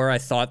before I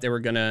thought they were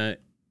going to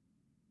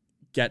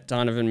get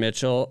Donovan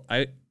Mitchell,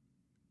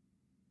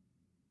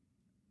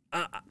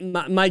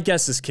 my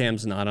guess is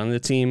Cam's not on the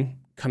team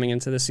coming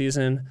into the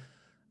season.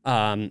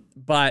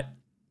 But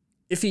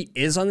if he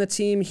is on the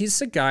team, he's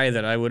the guy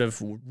that I would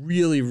have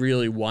really,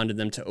 really wanted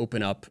them to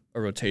open up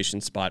a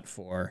rotation spot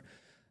for,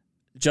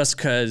 just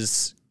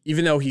because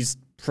even though he's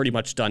pretty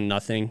much done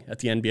nothing at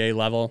the NBA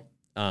level,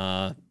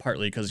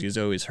 partly because he's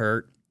always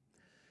hurt,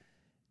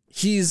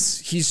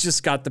 he's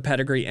just got the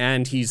pedigree,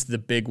 and he's the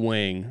big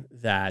wing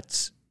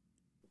that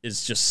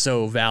is just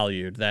so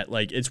valued that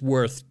like it's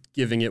worth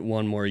giving it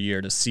one more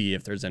year to see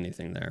if there's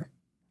anything there.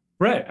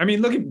 Right. I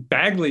mean, look at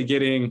Bagley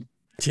getting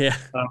Yeah.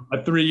 a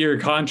 3-year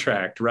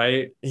contract,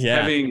 right? Yeah.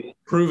 Having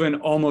proven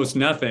almost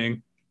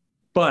nothing,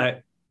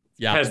 but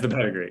Yeah. has the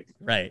pedigree.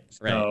 Right.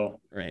 So,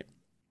 Right.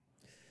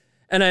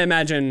 And I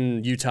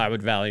imagine Utah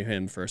would value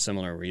him for a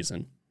similar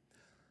reason.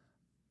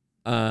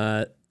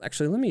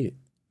 Actually, let me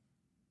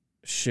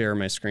share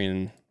my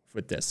screen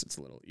with this. It's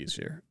a little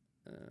easier.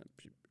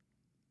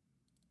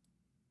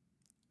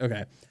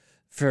 Okay.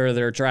 For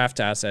their draft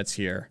assets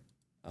here.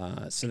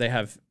 So they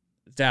have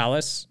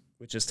Dallas,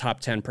 which is top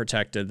 10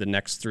 protected the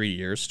next 3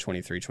 years,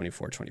 23,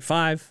 24,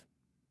 25.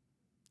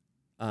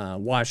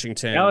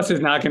 Washington. Dallas is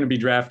not going to be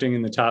drafting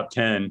in the top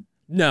 10.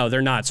 No,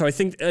 they're not. So I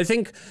think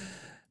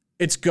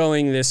it's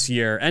going this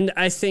year. And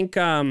I think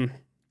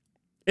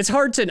it's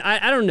hard to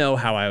I don't know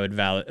how I would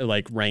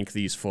rank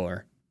these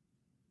 4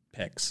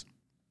 picks.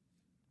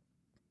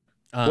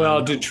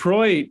 Well,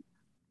 Detroit,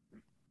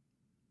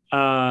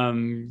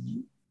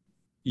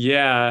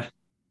 yeah.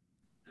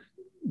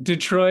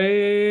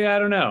 Detroit, I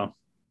don't know.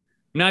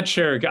 Not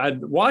sure.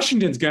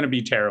 Washington's going to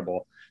be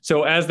terrible.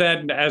 So as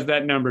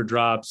that number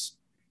drops,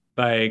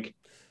 like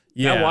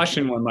that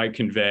Washington one might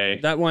convey.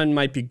 That one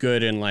might be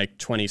good in like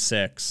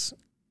 26.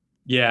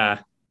 Yeah.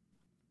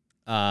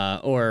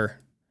 Or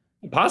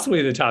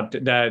possibly the top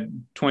that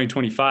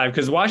 2025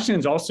 because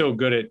Washington's also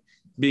good at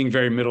being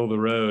very middle of the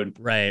road.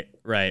 Right.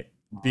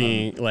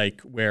 Being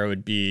like where it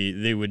would be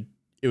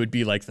it would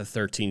be like the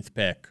 13th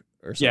pick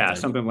or something. Yeah,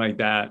 something like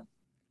that.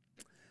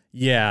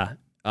 Yeah.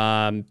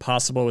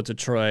 Possible with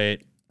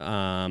Detroit.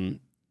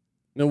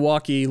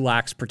 Milwaukee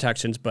lacks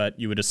protections, but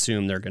you would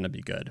assume they're going to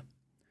be good.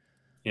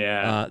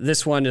 Yeah.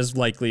 This one is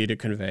likely to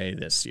convey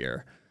this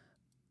year.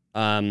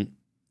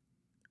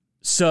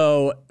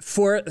 So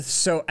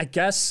I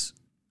guess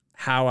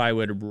how I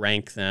would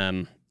rank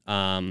them,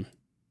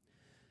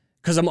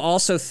 because I'm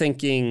also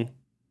thinking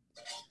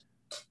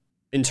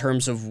in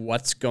terms of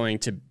what's going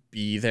to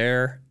be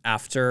there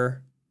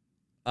after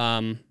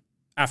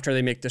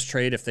they make this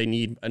trade, if they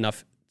need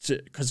enough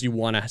because you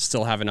want to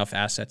still have enough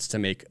assets to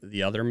make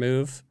the other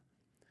move.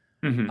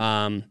 Mm-hmm.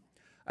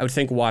 I would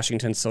think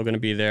Washington's still going to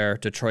be there.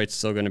 Detroit's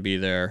still going to be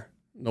there.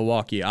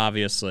 Milwaukee,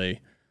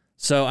 obviously.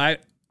 So I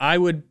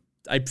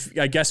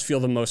guess feel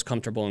the most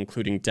comfortable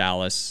including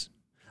Dallas.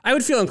 I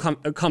would feel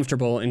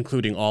comfortable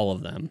including all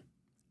of them.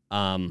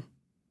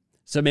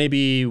 So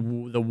maybe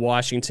the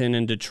Washington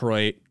and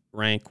Detroit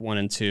rank 1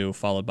 and 2,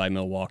 followed by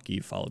Milwaukee,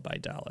 followed by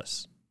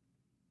Dallas.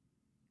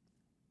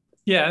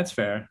 Yeah, that's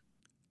fair.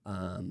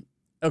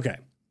 Okay.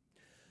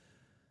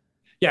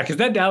 Yeah, because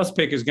that Dallas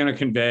pick is going to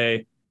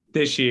convey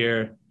this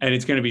year, and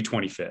it's going to be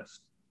 25th.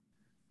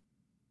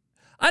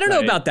 I don't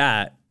know about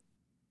that.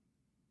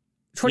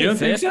 25th? You don't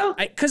think so?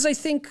 Because I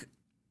think...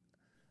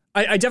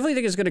 I definitely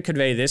think it's going to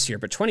convey this year,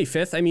 but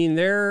 25th, I mean,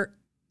 they're,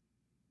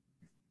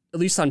 at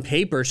least on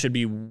paper, should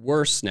be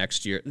worse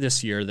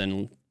this year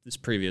than this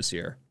previous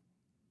year.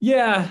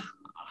 Yeah,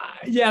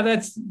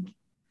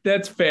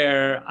 that's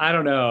fair. I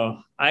don't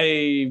know.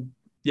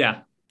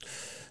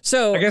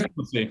 So I guess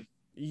we'll see.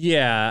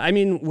 Yeah, I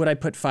mean, would I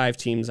put 5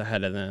 teams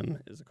ahead of them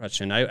is the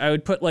question. I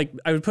would put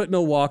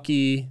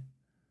Milwaukee.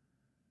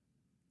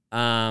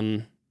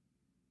 But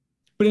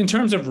in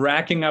terms of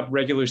racking up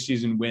regular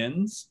season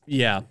wins,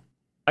 yeah,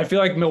 I feel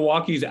like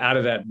Milwaukee's out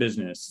of that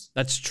business.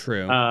 That's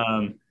true.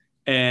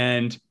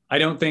 And I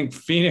don't think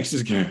Phoenix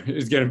is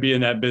gonna be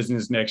in that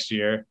business next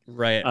year.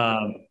 Right.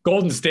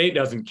 Golden State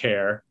doesn't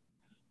care.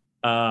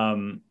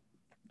 I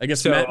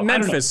guess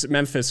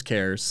Memphis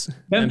cares.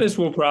 Memphis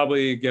will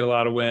probably get a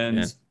lot of wins.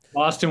 Yeah.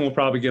 Boston will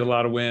probably get a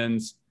lot of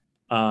wins.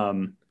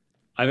 I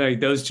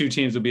think those 2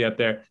 teams will be up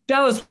there.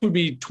 Dallas would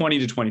be 20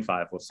 to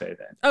 25, we'll say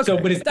then. Okay, so,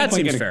 but that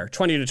seems fair.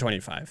 20 to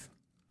 25.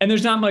 And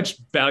there's not much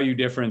value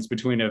difference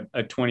between a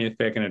 20th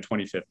pick and a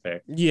 25th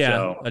pick.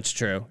 Yeah, that's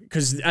true.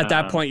 Because at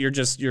that point,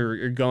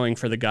 you're going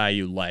for the guy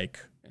you like,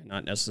 and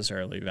not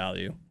necessarily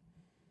value.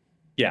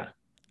 Yeah.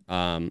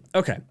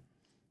 Okay.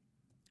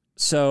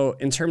 So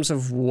in terms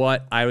of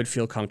what I would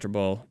feel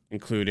comfortable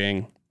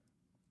including,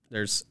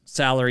 there's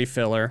salary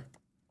filler,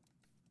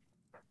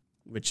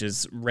 which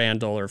is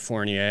Randall or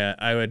Fournier.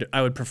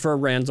 I would prefer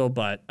Randall,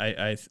 but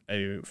I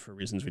for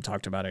reasons we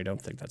talked about, I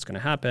don't think that's going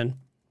to happen.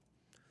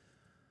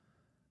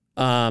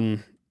 I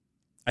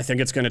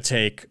think it's going to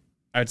take,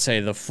 I would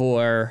say, the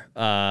 4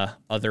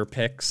 other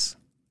picks,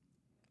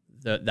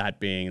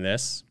 that being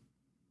this.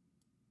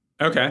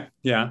 Okay.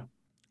 Yeah.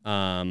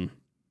 And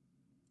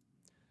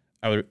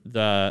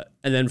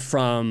then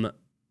from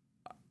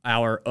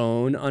our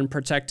own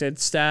unprotected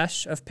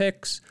stash of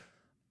picks,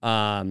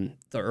 the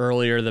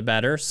earlier the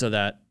better, so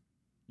that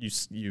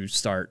you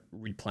start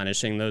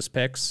replenishing those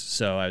picks.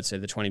 So I would say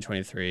the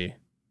 2023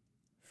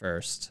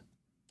 first.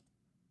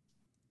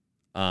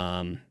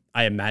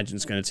 I imagine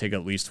it's going to take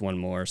at least one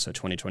more, so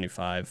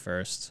 2025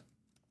 first.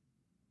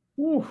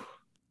 Ooh.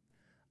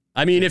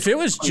 I mean, if it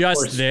was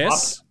just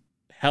this, swap.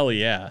 Hell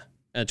yeah,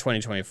 a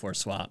 2024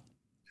 swap.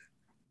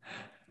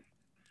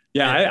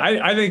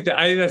 Yeah, I think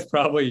that's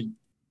probably...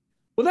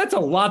 Well, that's a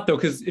lot, though,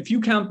 because if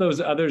you count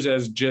those others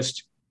as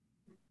just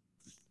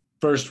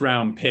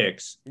first-round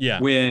picks,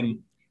 yeah,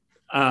 when,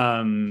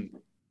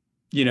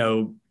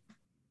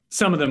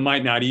 some of them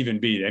might not even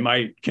be. They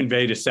might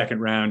convey to second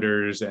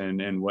rounders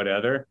and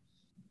whatever.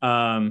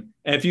 And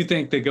if you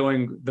think that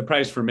the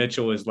price for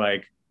Mitchell is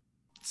like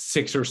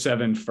 6 or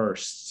 7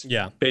 firsts,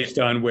 based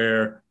on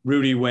where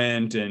Rudy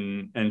went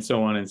and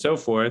so on and so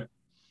forth,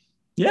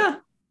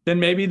 then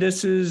maybe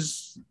this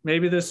is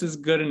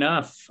good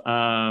enough.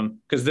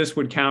 Because this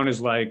would count as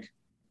like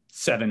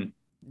 7.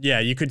 Yeah,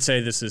 you could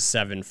say this is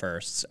 7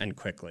 firsts and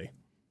quickly.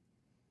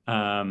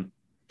 But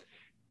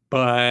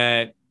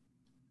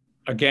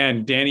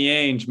again, Danny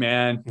Ainge,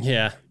 man.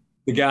 Yeah.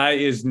 The guy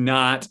is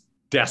not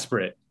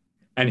desperate,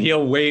 and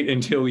he'll wait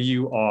until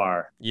you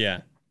are.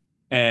 Yeah.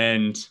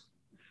 And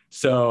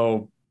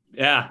so,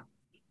 I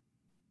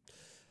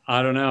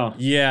don't know.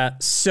 Yeah.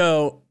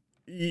 So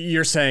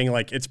you're saying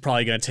like it's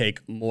probably going to take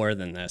more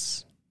than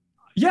this.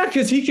 Yeah,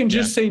 because he can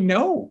just say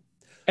no.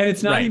 And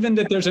it's not even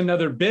that there's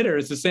another bidder.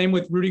 It's the same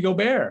with Rudy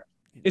Gobert.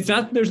 It's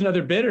not that there's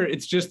another bidder.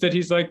 It's just that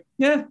he's like,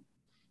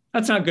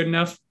 that's not good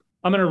enough.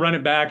 I'm going to run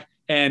it back.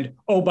 And,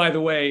 oh, by the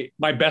way,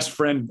 my best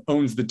friend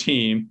owns the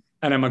team,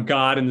 and I'm a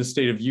god in the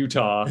state of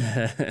Utah.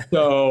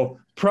 So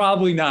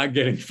probably not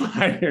getting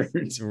fired.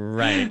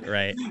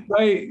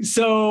 Right.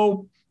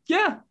 So,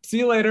 see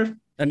you later.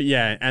 And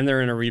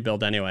they're in a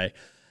rebuild anyway.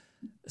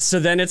 So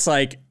then it's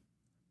like,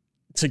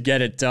 to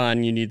get it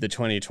done, you need the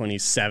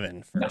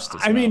 2027 first.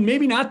 I mean,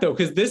 maybe not, though,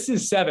 because this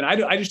is 7.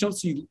 I just don't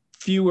see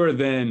fewer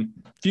than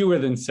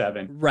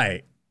 7.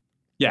 Right.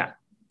 Yeah.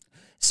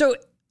 So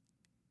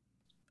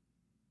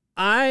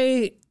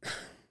I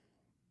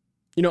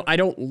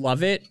don't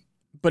love it,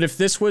 but if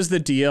this was the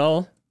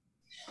deal,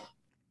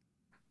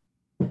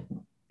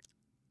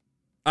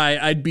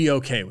 I'd be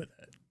okay with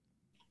it.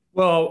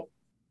 Well,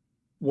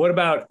 what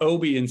about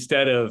Obi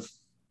instead of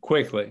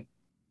Quickly?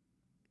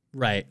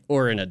 Right.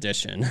 Or in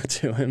addition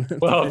to him.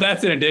 Well, if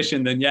that's an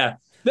addition, then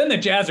then the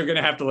Jazz are going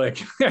to have to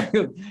they're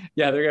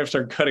going to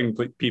start cutting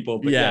people.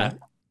 But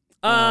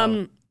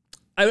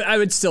I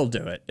would still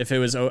do it if it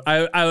was,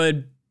 I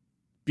would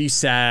be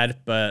sad,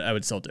 but I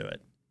would still do it.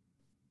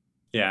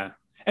 Yeah.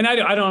 And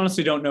I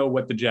honestly don't know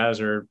what the Jazz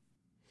are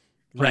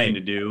planning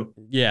to do.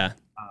 Yeah.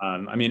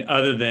 I mean,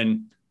 other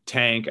than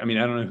tank, I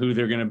don't know who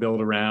they're going to build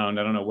around.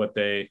 I don't know what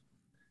they,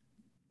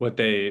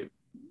 I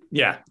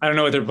don't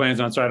know what their plans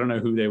on. So I don't know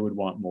who they would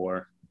want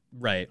more.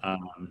 Right.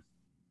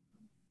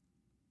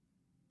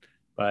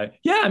 But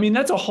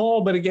that's a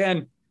haul. But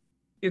again,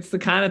 it's the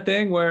kind of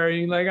thing where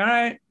you're like, all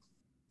right,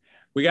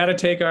 we got to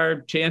take our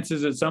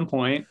chances at some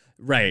point.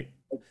 Right.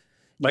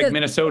 Like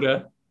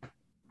Minnesota.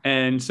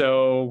 And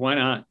so why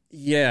not?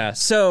 Yeah.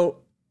 So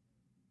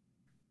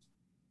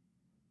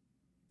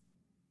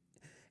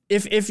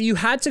if you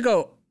had to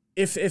go,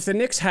 if the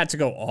Knicks had to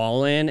go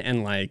all in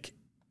and like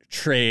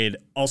trade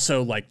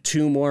also like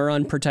 2 more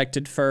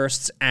unprotected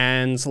firsts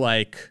and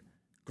like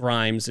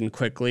Grimes and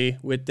Quickly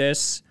with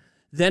this,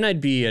 then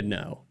I'd be a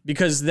no,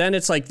 because then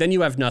it's like, then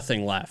you have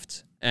nothing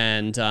left.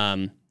 And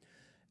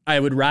I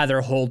would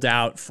rather hold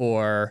out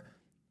for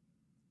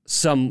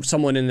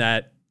someone in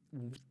that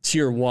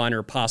tier 1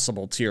 or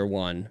possible tier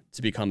 1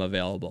 to become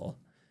available.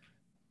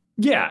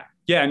 Yeah.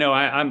 No,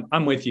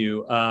 I'm with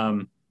you.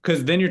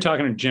 Cause then you're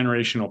talking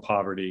generational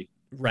poverty.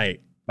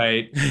 Right.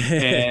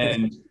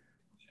 And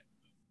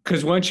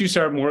cause once you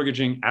start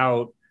mortgaging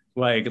out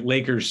like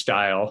Lakers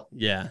style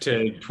to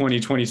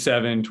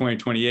 2027,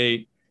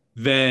 2028,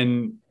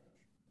 then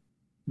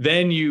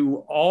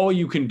all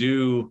you can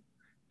do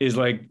is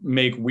like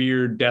make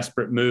weird,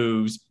 desperate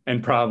moves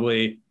and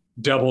probably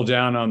double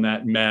down on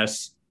that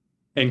mess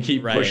and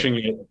keep pushing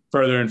it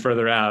further and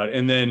further out.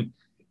 And then,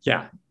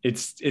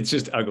 it's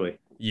just ugly.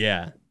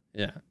 Yeah.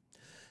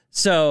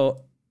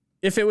 So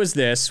if it was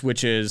this,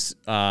 which is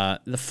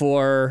the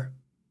 4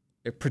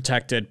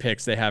 protected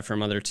picks they have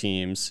from other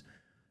teams,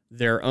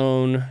 their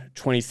own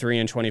 23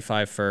 and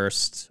 25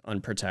 first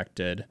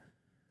unprotected,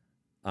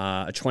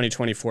 a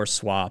 2024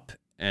 swap,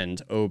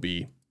 and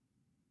Obi,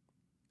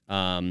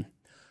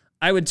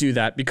 I would do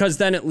that, because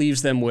then it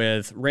leaves them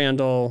with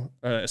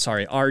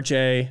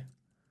RJ,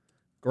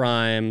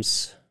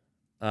 Grimes,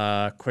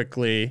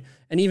 Quickly,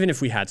 and even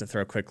if we had to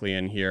throw Quickly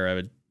in here, I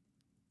would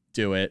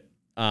do it.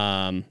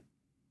 And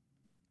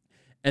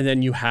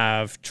then you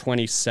have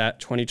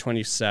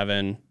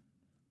 2027.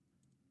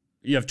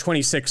 You have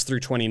 26 through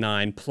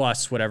 29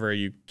 plus whatever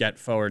you get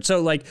forward.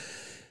 So like,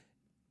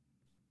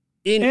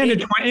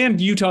 and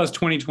Utah's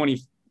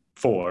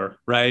 2024,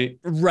 right?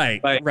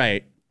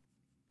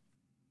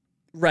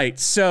 Right.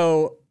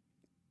 So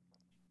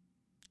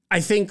I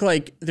think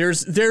like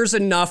there's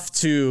enough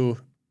to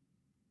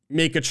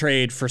make a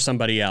trade for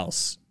somebody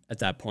else at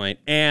that point.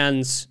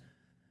 And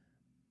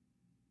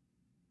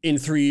in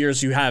 3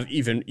 years, you have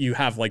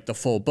like the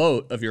full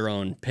boat of your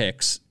own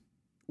picks,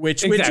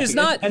 which is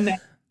not, I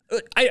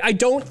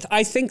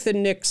think the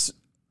Knicks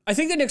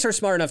are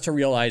smart enough to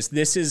realize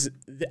this is,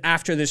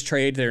 after this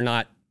trade, they're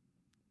not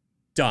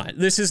done.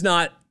 This is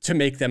not to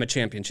make them a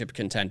championship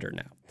contender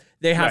now.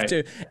 They have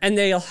to, and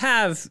they'll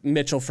have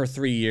Mitchell for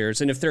 3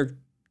 years. And if they're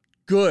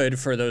good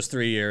for those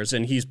 3 years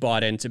and he's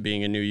bought into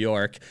being in New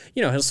York,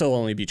 he'll still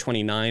only be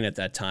 29 at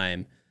that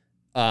time.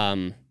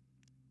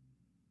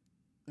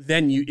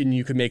 then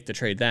you could make the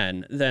trade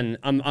then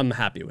I'm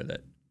happy with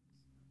it.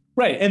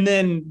 Right. And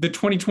then the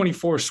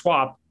 2024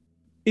 swap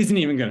isn't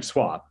even going to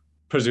swap,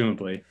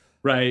 presumably,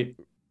 right?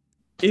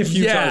 If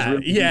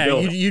Utah's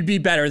really you'd be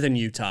better than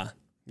Utah.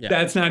 Yeah.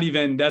 That's not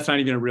even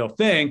a real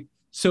thing.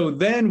 So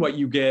then what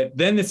you get,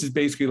 then this is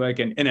basically like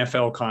an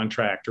NFL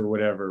contract or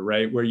whatever,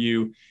 right? Where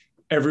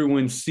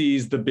everyone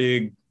sees the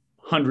big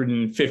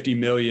 150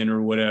 million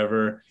or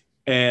whatever.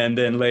 And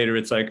then later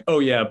it's like, oh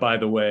yeah, by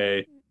the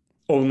way,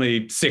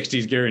 only 60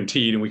 is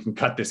guaranteed and we can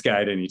cut this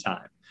guy at any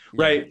time,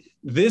 right?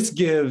 This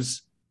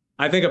gives,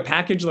 I think a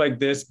package like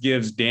this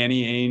gives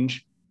Danny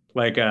Ainge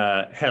like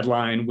a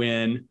headline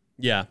win.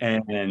 Yeah.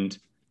 And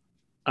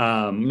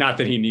not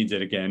that he needs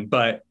it again,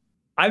 but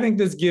I think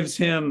this gives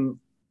him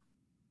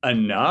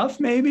enough,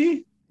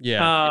 maybe.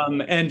 Yeah.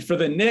 And for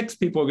the Knicks,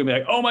 people are gonna be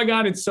like, "Oh my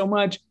God, it's so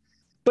much,"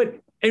 but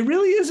it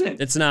really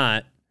isn't. It's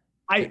not.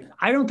 I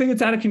don't think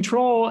it's out of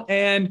control.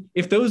 And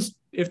if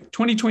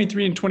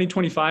 2023 and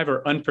 2025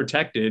 are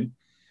unprotected,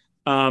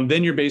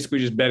 then you're basically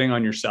just betting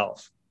on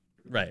yourself.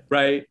 Right.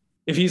 Right.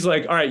 If he's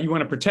like, "All right, you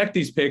want to protect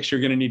these picks,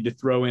 you're going to need to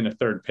throw in a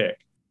third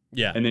pick."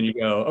 Yeah. And then you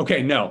go,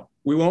 "Okay, no,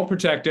 we won't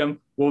protect him.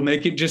 We'll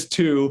make it just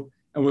 2,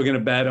 and we're going to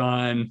bet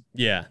on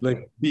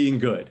like being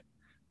good."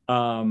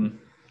 I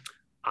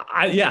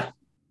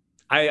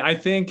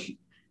think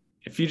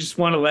if you just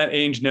want to let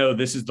Ainge know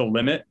this is the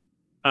limit,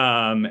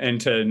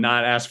 and to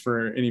not ask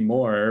for any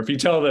more, or if you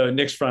tell the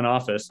Knicks front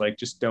office, like,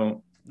 just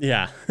don't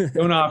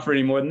offer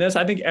any more than this,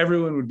 I think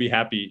everyone would be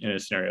happy in a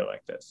scenario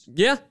like this.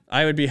 Yeah,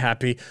 I would be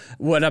happy.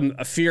 What I'm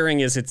fearing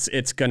is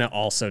it's going to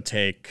also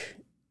take,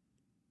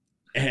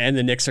 and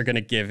the Knicks are going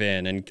to give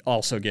in and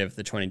also give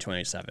the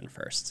 2027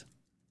 first.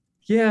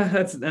 Yeah,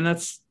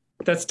 that's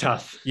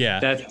tough.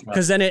 Yeah,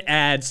 because then it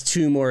adds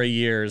 2 more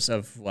years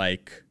of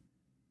like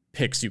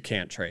picks you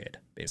can't trade,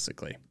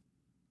 basically.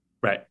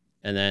 Right.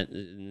 And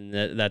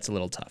then that's a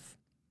little tough.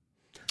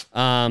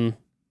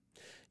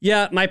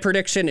 Yeah, my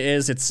prediction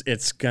is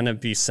it's gonna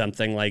be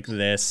something like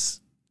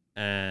this,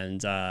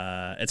 and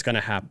it's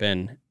gonna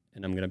happen,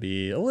 and I'm gonna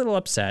be a little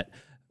upset.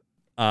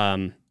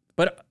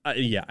 But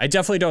I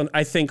definitely don't.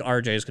 I think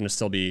RJ is gonna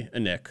still be a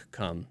Knick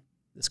come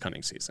this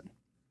coming season.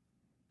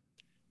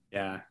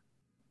 Yeah.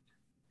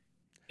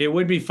 It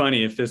would be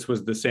funny if this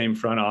was the same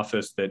front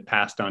office that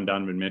passed on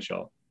Donovan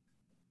Mitchell.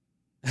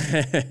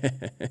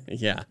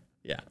 Yeah.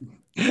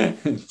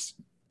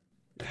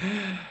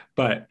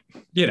 But,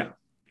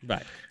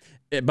 Right.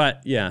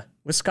 But, yeah.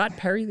 Was Scott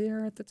Perry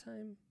there at the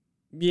time?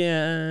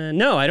 Yeah.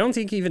 No, I don't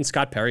think even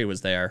Scott Perry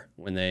was there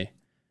when they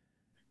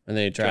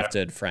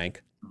drafted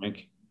Frank.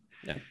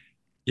 Yeah.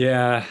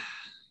 Yeah.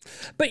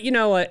 But you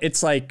know what?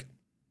 It's like,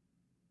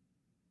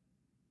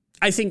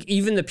 I think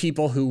even the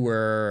people who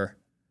were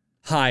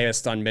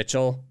highest on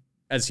Mitchell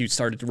as he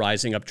started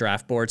rising up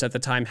draft boards at the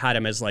time had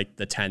him as like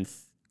the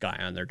 10th guy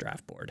on their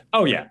draft board.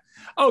 Oh yeah.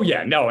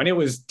 No, and it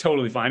was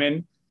totally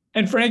fine.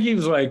 And Frankie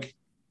was like,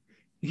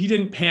 he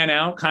didn't pan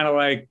out kind of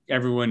like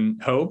everyone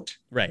hoped.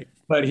 Right.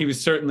 But he was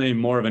certainly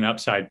more of an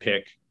upside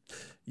pick.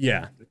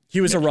 Yeah.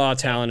 He was a raw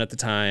talent at the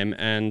time,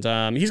 and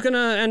he's going to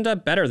end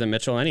up better than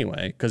Mitchell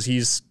anyway, because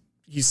he's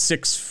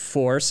 6'4",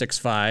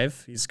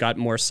 6'5". He's got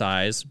more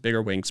size,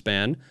 bigger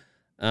wingspan.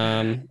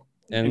 And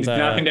he's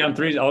knocking down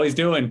threes. All he's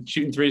doing,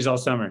 shooting threes all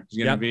summer.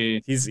 He's going to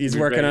be. He's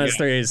working on his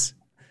threes.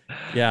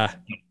 Yeah.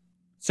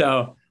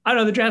 So I don't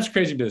know. The draft's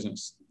crazy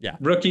business. Yeah.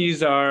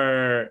 Rookies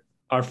are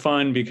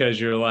fun because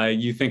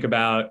you think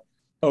about,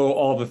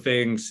 all the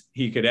things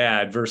he could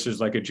add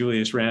versus like a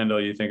Julius Randle.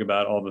 You think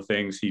about all the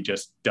things he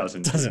just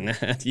doesn't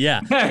add.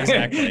 Yeah,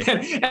 exactly.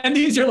 and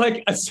these are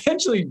like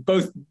essentially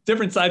both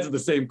different sides of the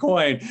same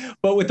coin.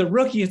 But with the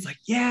rookie, it's like,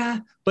 yeah,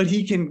 but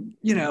he can,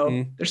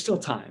 there's still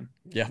time.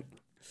 Yeah.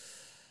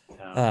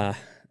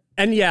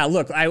 And yeah,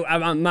 look,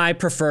 I my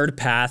preferred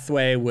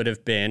pathway would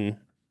have been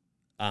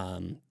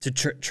to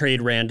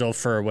trade Randall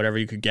for whatever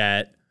you could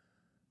get,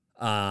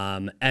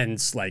 and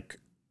like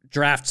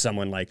draft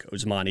someone like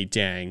Ousmane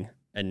Dieng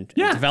and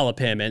develop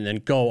him, and then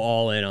go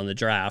all in on the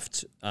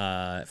draft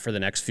for the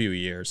next few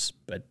years.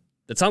 But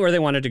that's not where they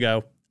wanted to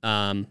go.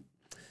 And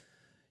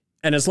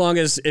as long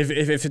as if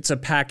it's a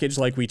package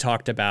like we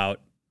talked about,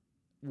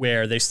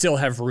 where they still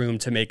have room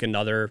to make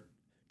another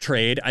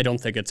trade, I don't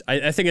think it's.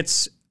 I think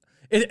it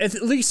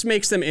at least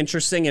makes them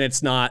interesting, and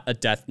it's not a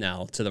death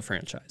knell to the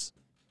franchise.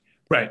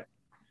 Right.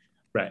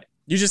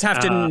 You just have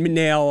to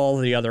nail all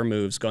the other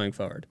moves going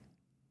forward.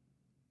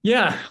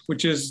 Yeah,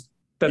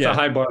 that's a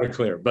high bar to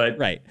clear, but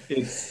right.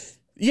 It's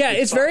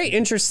very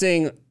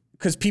interesting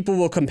because people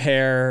will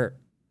compare.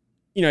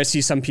 I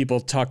see some people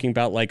talking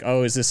about like,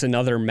 oh, is this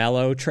another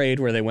Melo trade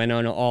where they went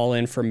on all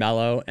in for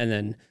Melo and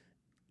then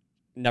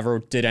never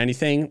did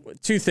anything?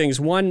 2 things.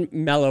 One,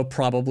 Melo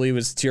probably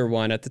was tier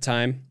 1 at the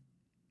time.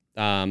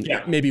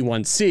 Maybe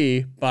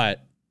 1C,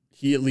 but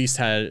he at least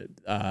had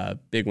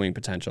big wing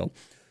potential.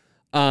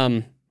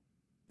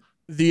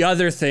 The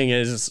other thing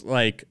is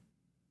like,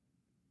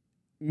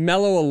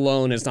 Melo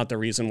alone is not the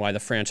reason why the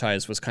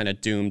franchise was kind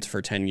of doomed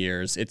for 10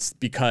 years. It's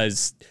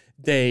because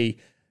they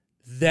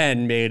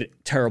then made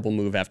terrible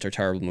move after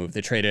terrible move.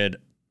 They traded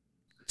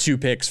 2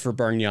 picks for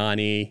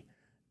Bargnani.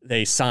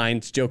 They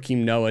signed Joakim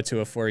Noah to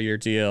a 4-year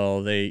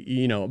deal. They,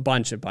 a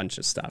bunch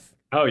of stuff.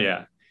 Oh,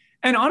 yeah.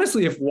 And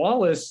honestly, if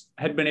Wallace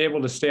had been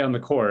able to stay on the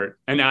court,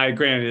 and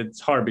granted it's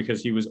hard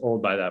because he was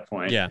old by that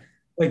point. Yeah.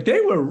 Like, they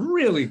were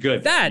really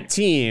good. That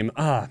team,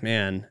 oh,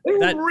 man. They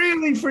were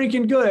really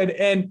freaking good.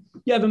 And,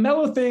 yeah, the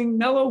Melo thing,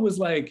 Melo was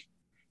like,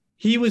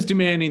 he was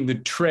demanding the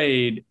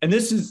trade. And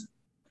the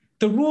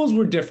rules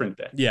were different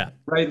then. Yeah.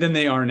 Right, than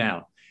they are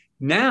now.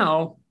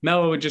 Now,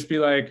 Melo would just be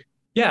like,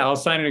 yeah, I'll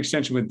sign an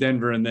extension with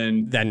Denver and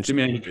then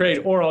demand a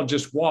trade, or I'll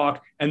just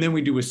walk and then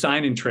we do a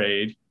sign and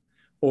trade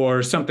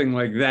or something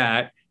like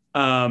that,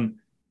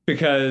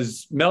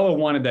 because Melo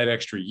wanted that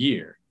extra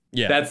year.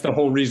 Yeah, that's the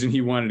whole reason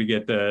he wanted to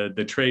get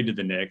the trade to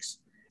the Knicks,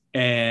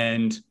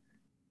 and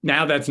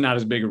now that's not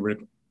as big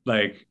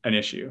an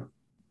issue.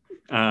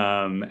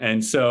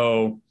 And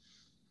so,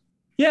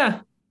 yeah,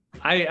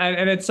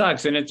 and it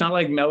sucks, and it's not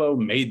like Melo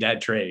made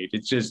that trade.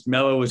 It's just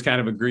Melo was kind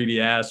of a greedy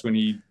ass when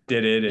he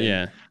did it.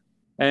 And,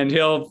 and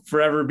he'll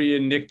forever be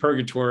in Nick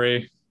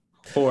purgatory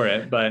for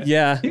it. But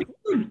yeah.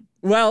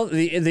 Well,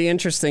 the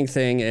interesting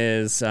thing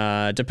is,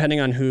 depending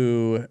on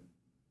who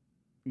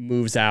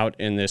moves out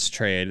in this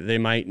trade, they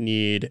might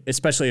need,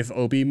 especially if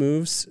Obi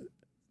moves,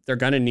 they're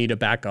going to need a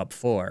backup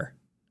 4.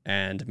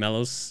 And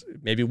Melo's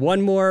maybe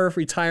one more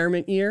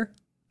retirement year.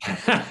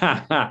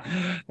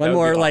 One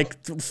more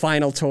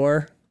final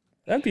tour.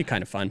 That'd be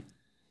kind of fun.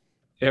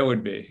 It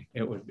would be.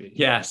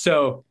 Yeah.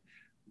 So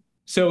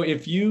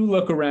if you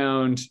look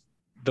around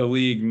the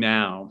league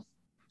now,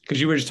 because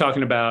you were just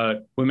talking about,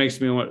 what makes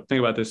me want to think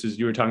about this is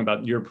you were talking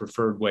about your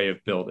preferred way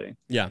of building.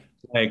 Yeah.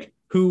 Like,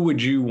 who would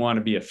you want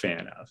to be a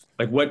fan of?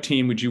 Like, what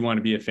team would you want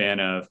to be a fan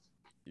of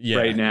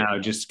right now,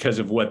 just because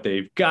of what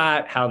they've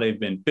got, how they've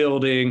been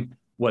building,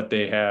 what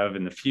they have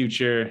in the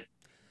future?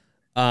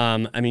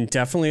 I mean,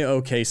 definitely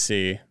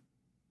OKC.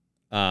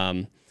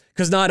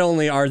 Because not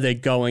only are they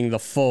going the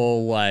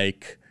full,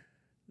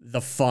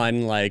 the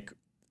fun,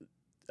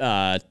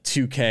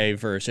 2K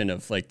version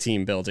of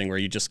team building where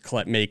you just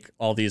make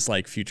all these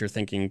future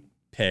thinking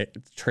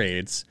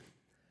trades,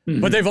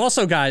 but they've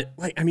also got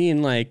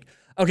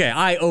okay,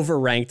 I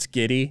overranked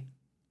Giddey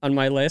on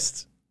my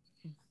list,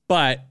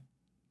 but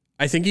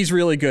I think he's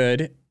really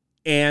good,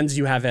 and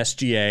you have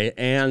SGA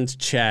and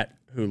Chet,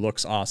 who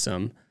looks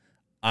awesome,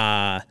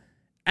 and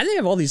they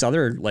have all these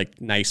other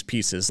nice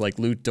pieces like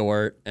Lute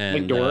Dort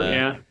and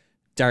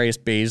Darius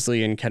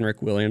Baisley and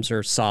Kenrick Williams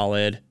are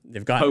solid.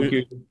 They've got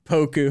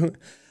Poku.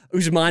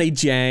 Ousmane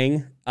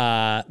Dieng,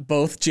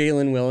 both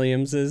Jalen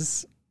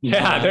Williamses.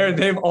 Yeah,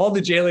 they have all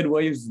the Jalen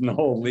Williams in the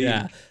whole league.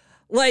 Yeah,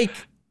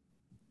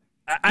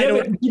 I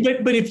don't.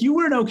 But if you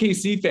were an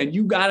OKC fan,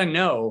 you got to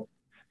know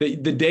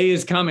that the day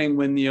is coming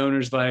when the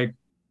owner's like,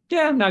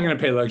 "Yeah, I'm not going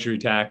to pay luxury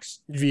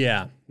tax."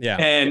 Yeah.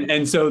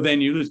 And so then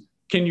you lose.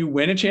 Can you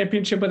win a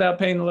championship without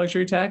paying the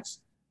luxury tax?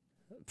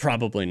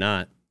 Probably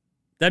not.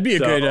 That'd be a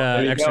good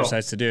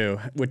exercise to do.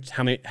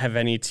 Have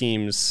any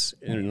teams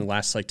in the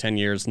last 10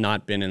 years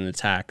not been in the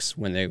tax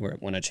when they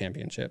won a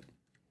championship?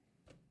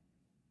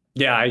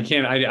 Yeah, I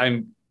can't.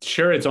 I'm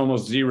sure it's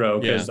almost zero,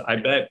 because I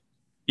bet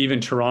even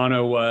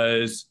Toronto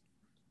was.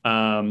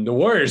 The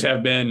Warriors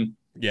have been.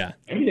 Yeah.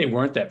 Maybe they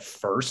weren't that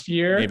first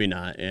year. Maybe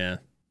not. Yeah.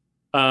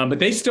 But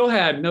they still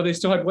had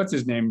what's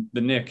his name?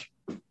 The Nick.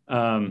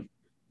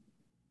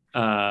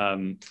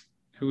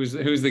 Who's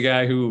the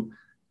guy who?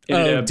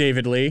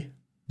 David Lee.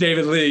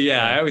 David Lee,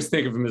 yeah, I always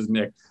think of him as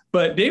Nick.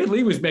 But David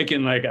Lee was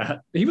making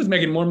he was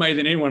making more money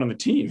than anyone on the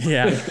team.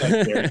 Yeah.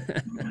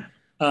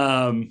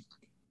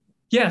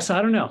 So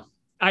I don't know.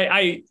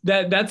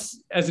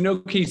 That's as an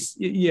OKC,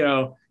 if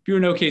you're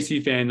an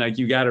OKC fan,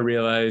 you got to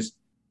realize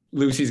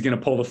Lucy's going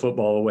to pull the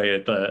football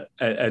away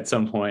at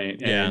some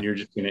point, and you're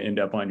just going to end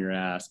up on your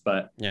ass.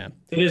 But it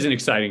is an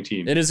exciting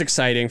team. It is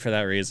exciting for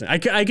that reason. I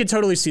could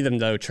totally see them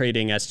though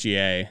trading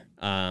SGA,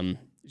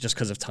 just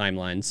because of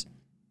timelines.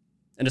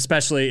 And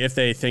especially if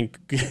they think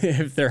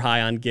if they're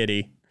high on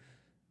Giddey.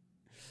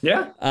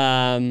 Yeah.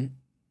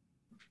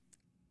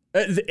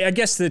 I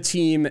guess the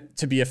team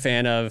to be a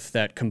fan of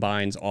that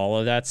combines all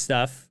of that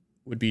stuff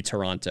would be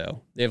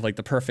Toronto. They have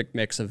the perfect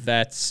mix of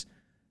vets,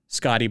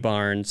 Scotty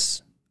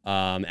Barnes,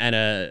 and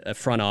a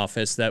front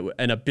office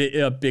and a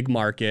big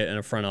market and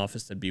a front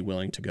office that'd be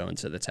willing to go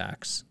into the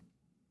tax.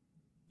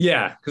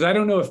 Yeah, because I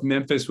don't know if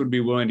Memphis would be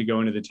willing to go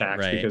into the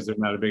tax because they're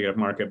not a big enough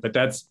market, but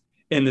that's.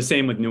 And the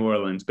same with New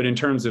Orleans. But in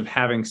terms of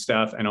having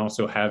stuff and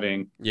also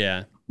having,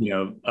 a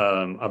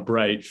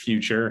bright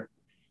future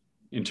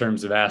in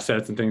terms of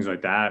assets and things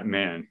like that,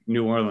 man,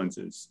 New Orleans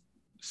is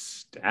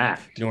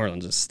stacked.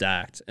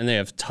 And they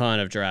have a ton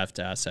of draft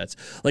assets.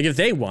 If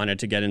they wanted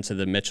to get into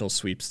the Mitchell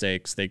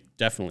sweepstakes, they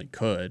definitely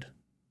could.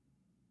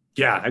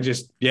 Yeah,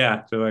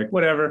 they're like,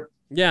 whatever.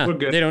 Yeah, we're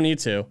good. They don't need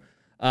to.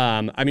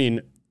 I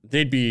mean,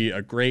 they'd be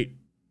a great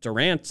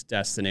Durant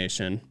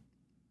destination.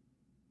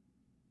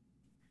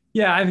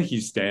 Yeah, I think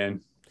he's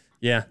staying.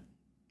 Yeah.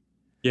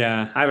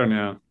 Yeah, I don't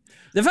know.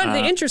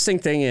 The interesting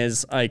thing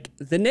is,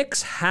 the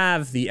Knicks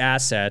have the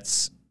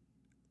assets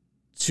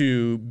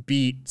to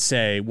beat,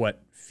 say,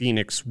 what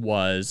Phoenix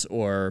was,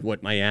 or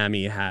what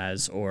Miami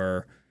has,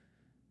 or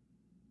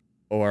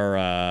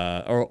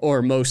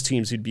most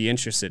teams who'd be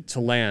interested to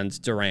land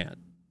Durant.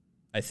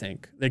 I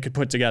think they could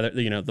put together,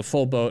 the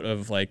full boat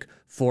of like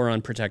 4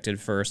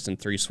 unprotected first and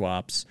 3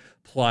 swaps,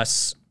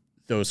 plus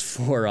those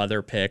 4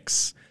 other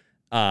picks,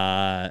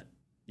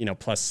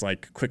 plus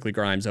like quickly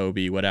Grimes,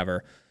 Obi,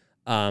 whatever,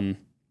 and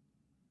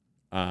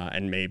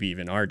maybe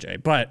even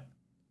RJ. But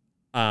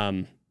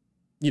the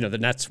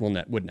Nets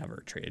would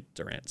never trade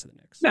Durant to the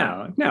Knicks.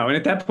 No, and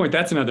at that point,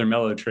 that's another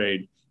Melo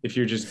trade. If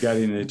you're just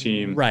gutting the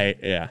team, right?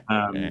 Yeah.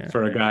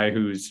 For a guy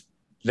who's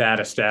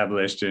that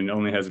established and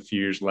only has a few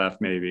years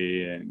left,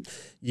 maybe, and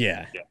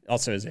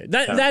also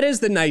that is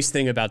the nice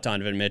thing about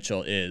Donovan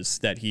Mitchell, is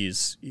that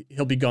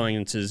he'll be going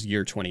into his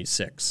year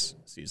 26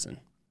 season.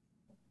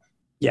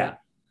 Yeah.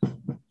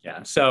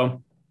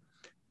 So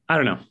I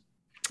don't know.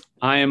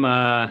 I am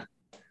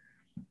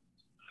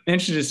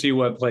interested to see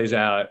what plays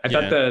out. I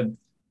thought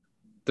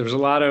there was a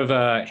lot of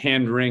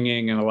hand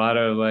wringing and a lot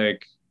of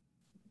like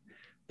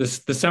the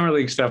summer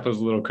league stuff was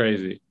a little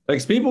crazy.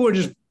 Like people were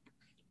just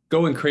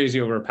going crazy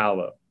over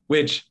Paolo,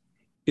 which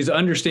is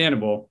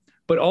understandable,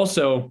 but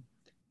also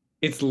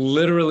it's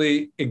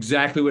literally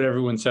exactly what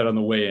everyone said on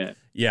the way in.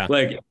 Yeah.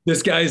 Like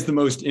this guy is the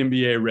most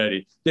NBA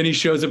ready. Then he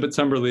shows up at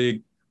summer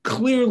league,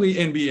 clearly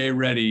NBA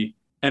ready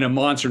and a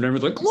monster. And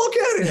everyone's like, look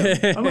at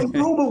him. I'm like,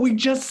 no, but we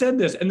just said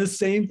this. And the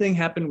same thing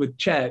happened with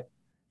Chet.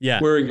 Yeah.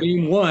 Where in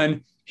game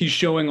 1, he's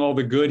showing all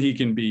the good he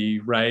can be,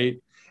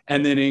 right?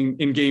 And then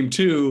in game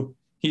 2,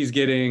 he's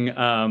getting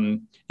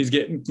Kenny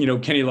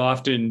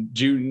Lofton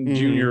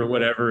Jr. or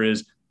whatever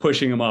is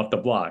pushing him off the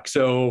block.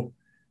 So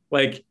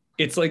like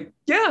it's like,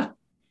 yeah.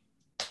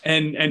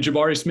 And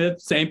Jabari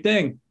Smith, same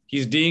thing.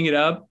 He's D'ing it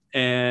up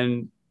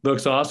and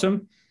looks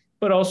awesome,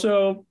 but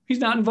also he's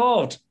not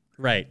involved.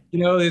 Right.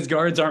 His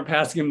guards aren't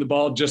passing him the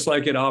ball just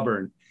like at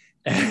Auburn.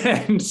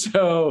 And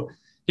so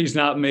he's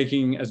not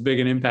making as big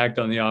an impact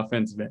on the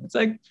offensive end. It's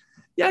like,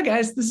 yeah,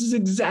 guys, this is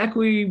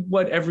exactly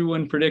what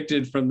everyone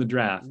predicted from the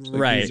draft.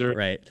 Like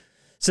right.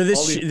 So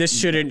this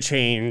shouldn't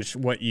change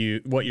what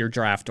your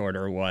draft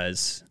order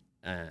was.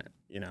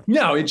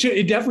 No,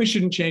 it definitely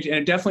shouldn't change, and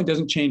it definitely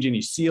doesn't change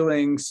any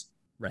ceilings.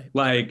 Right.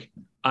 Like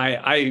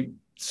I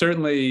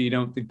certainly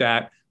don't think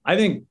that. I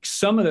think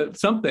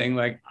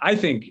I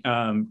think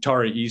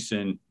Tari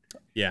Eason,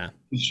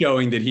 is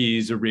showing that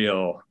he's a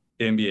real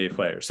NBA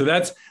player. So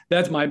that's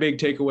my big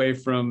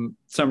takeaway from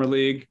summer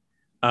league.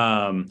 He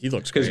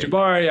looks great. Because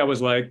Jabari, I was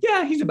like,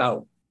 yeah, he's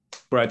about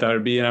where I thought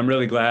it'd be, and I'm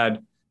really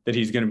glad that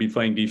he's going to be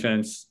playing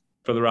defense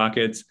for the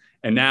Rockets.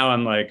 And now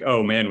I'm like,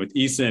 oh man, with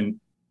Eason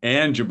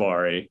and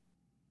Jabari,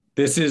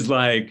 this is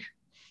like,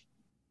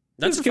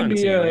 this could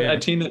be a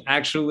team that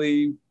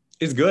actually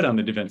is good on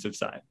the defensive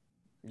side.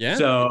 Yeah.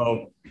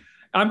 So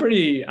I'm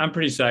pretty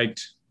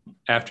psyched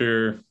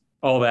after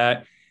all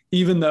that,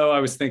 even though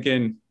I was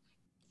thinking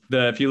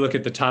if you look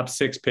at the top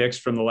 6 picks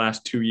from the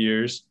last 2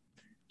 years,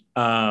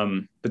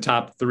 the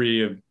top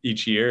 3 of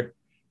each year,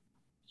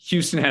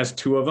 Houston has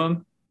 2 of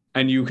them.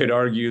 And you could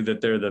argue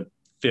that they're the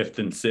 5th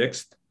and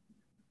 6th.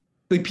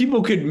 Like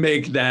people could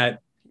make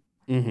that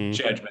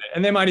judgment,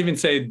 and they might even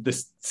say the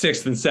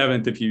 6th and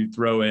 7th if you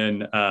throw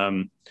in,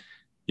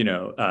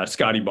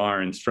 Scotty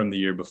Barnes from the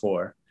year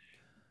before.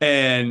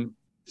 And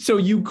so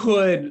you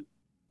could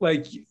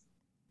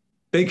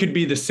they could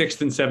be the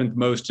 6th and 7th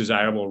most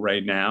desirable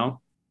right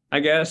now,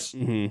 I guess.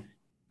 Mm-hmm.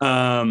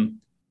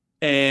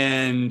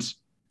 And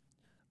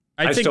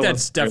I think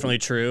that's definitely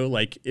true.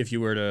 Like if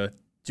you were to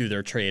do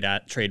their trade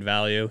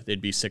value, they'd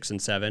be 6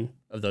 and 7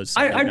 of those.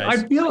 I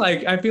feel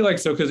like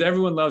so, because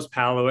everyone loves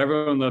Paolo,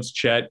 everyone loves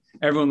Chet,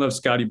 everyone loves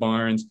Scotty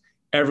Barnes,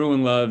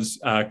 everyone loves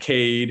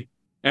Cade,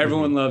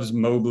 everyone loves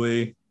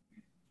Mobley,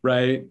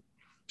 right?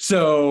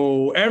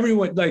 So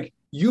everyone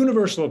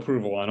universal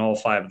approval on all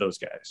 5 of those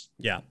guys.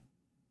 Yeah.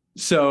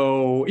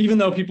 So even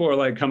though people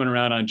are coming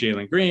around on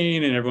Jalen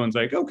Green and everyone's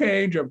like,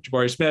 okay,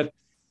 Jabari Smith,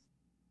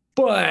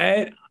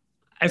 but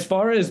as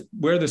far as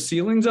where the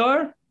ceilings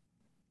are,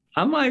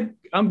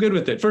 I'm good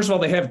with it. First of all,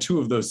 they have 2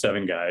 of those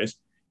 7 guys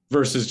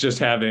versus just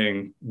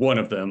having one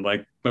of them,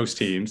 like most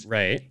teams.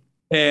 Right.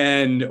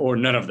 Or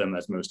none of them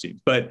as most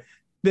teams. But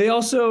they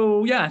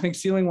also, I think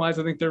ceiling wise,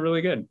 I think they're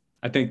really good.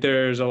 I think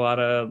there's a lot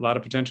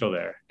of potential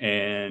there.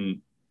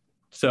 And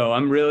so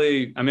I'm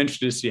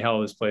interested to see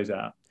how this plays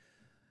out.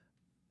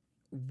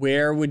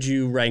 Where would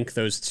you rank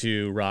those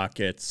 2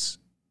 Rockets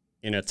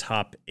in a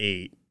top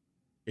 8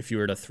 if you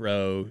were to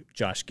throw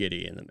Josh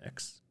Giddey in the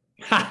mix?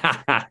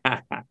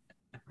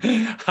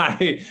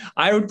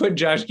 I would put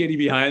Josh Giddey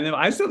behind them.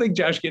 I still think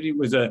Josh Giddey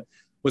was a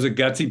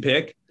gutsy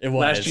pick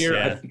last year.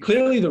 Yeah.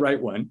 Clearly the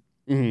right one.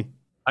 Mm-hmm.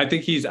 I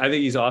think he's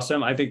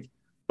awesome. I think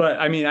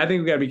we got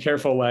to be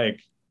careful,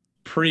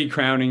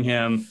 pre-crowning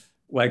him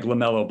like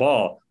LaMelo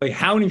Ball.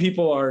 How many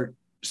people are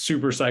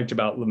super psyched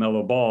about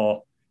LaMelo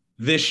Ball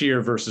this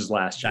year versus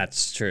last year?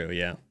 That's true.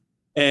 Yeah.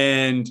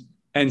 And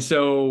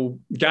so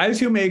guys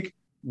who make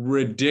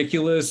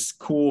ridiculous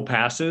cool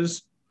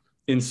passes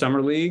in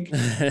summer league,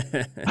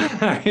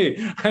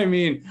 I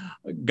mean,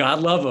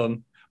 God love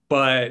him,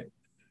 but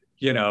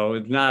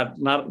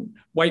not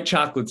white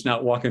chocolate's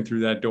not walking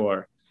through that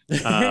door.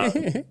 Uh,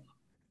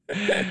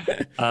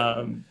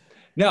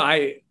 no,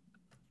 I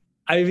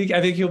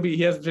think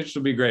he has potential to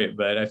be great,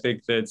 but I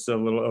think that's a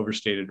little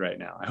overstated right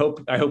now. I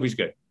hope he's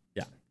good.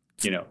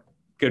 Yeah.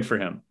 Good for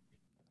him.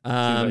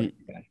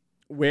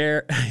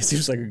 Where he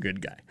seems like a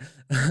good guy.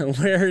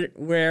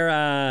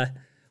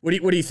 What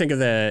do you think of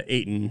the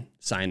Ayton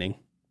signing?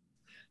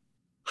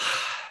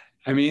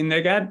 I mean,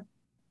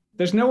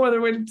 there's no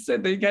other way to say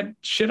it. They got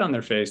shit on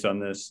their face on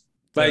this.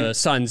 The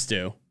Suns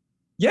do.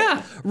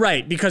 Yeah.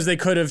 Right, because they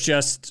could have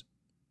just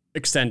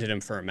extended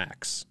him for a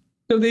max.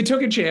 So they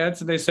took a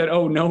chance and they said,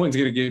 oh, no one's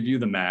going to give you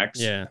the max.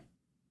 Yeah.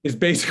 Is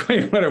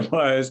basically what it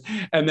was.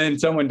 And then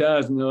someone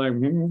does, and they're like,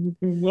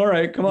 all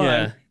right, come on.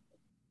 Yeah.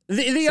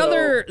 The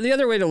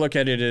other way to look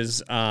at it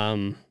is, I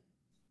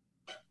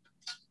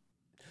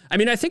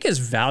mean, I think his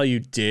value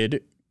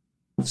did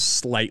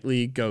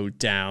slightly go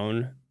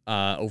down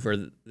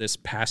over this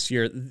past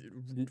year.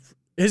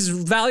 His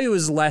value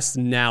is less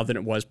now than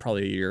it was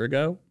probably a year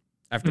ago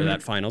after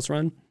that finals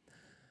run.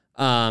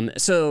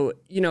 So,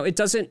 it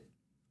doesn't,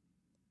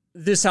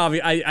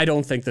 I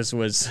don't think this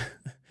was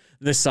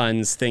the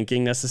Suns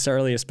thinking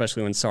necessarily,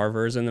 especially when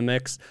Sarver is in the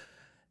mix.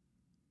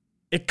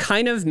 It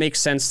kind of makes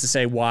sense to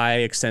say, why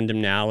extend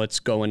him now? Let's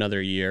go another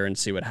year and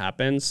see what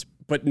happens.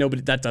 But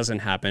that doesn't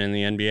happen in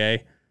the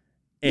NBA.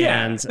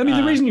 And I mean,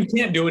 the reason you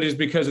can't do it is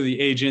because of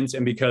the agents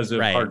and because of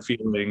hard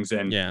feelings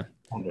and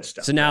all this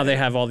stuff. So now they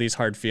have all these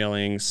hard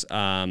feelings,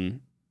 but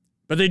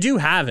they do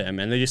have him,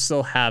 and they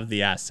still have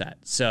the asset.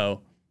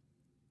 So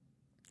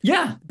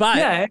their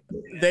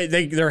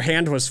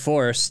hand was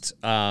forced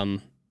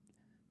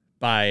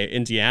by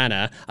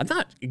Indiana. I'm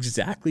not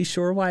exactly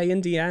sure why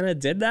Indiana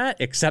did that,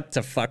 except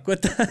to fuck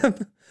with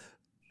them.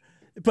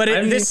 But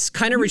this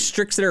kind of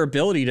restricts their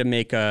ability to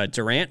make a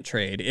Durant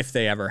trade if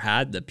they ever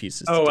had the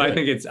pieces. I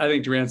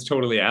think Durant's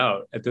totally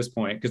out at this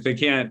point because they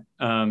can't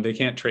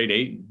trade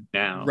Ayton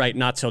now. Right,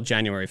 not till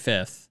January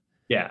 5th.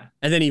 Yeah.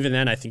 And then even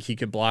then, I think he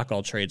could block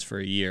all trades for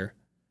a year.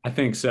 I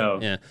think so.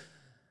 Yeah.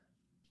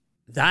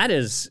 That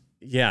is,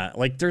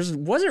 like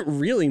wasn't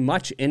really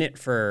much in it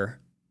for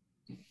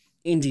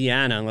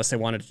Indiana unless they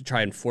wanted to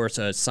try and force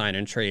a sign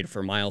and trade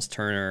for Miles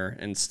Turner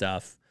and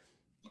stuff.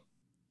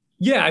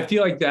 Yeah, I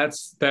feel like that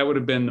would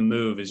have been the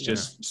move, is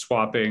just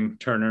swapping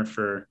Turner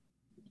for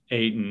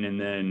Ayton, and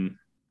then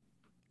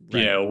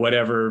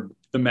whatever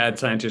the mad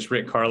scientist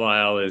Rick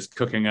Carlisle is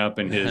cooking up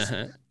in his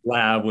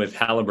lab with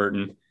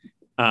Halliburton.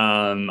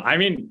 I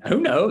mean, who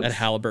knows? At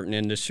Halliburton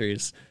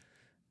Industries.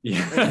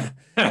 Yeah.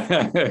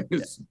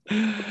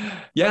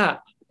 Yeah.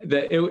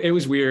 It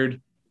was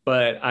weird,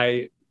 but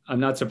I'm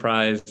not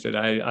surprised that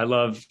I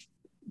love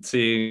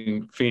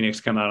seeing Phoenix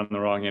come out on the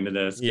wrong end of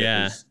this.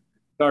 Yeah.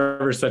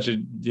 Sarver's such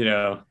a,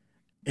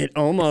 it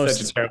almost,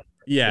 such a terrible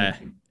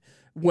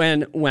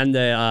when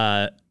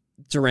the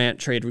Durant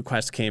trade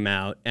request came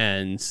out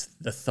and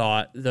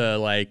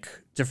the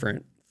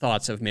different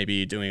thoughts of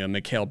maybe doing a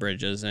Mikal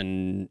Bridges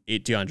and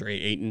DeAndre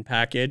Ayton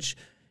package,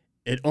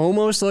 it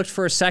almost looked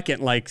for a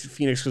second like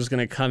Phoenix was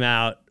going to come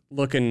out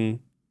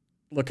looking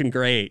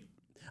great.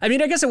 I mean,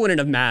 I guess it wouldn't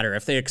have mattered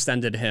if they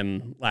extended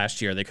him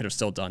last year. They could have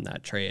still done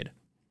that trade.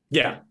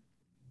 Yeah.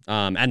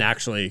 And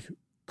actually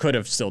could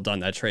have still done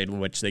that trade,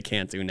 which they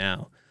can't do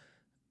now.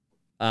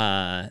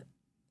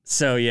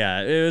 So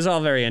yeah, it was all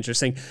very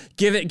interesting.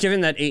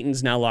 Given that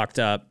Ayton's now locked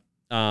up,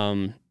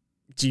 do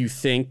you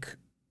think?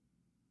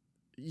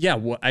 Yeah,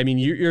 I mean,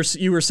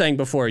 you were saying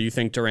before you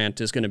think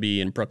Durant is going to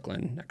be in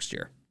Brooklyn next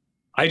year.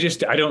 I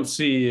don't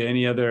see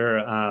any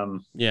other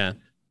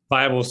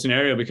viable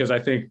scenario, because I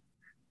think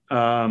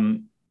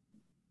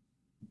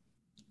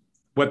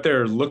what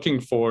they're looking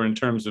for in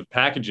terms of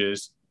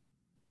packages,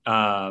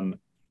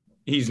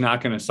 he's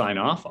not going to sign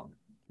off on.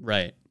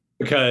 Right.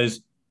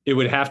 Because it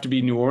would have to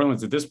be New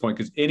Orleans at this point,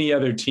 because any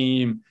other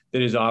team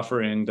that is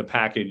offering the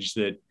package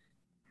that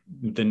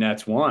the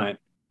Nets want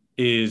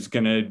is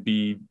going to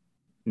be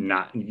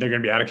they're going to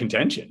be out of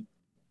contention.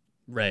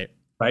 Right.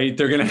 Right.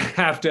 They're going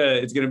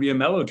to it's going to be a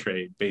Melo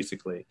trade,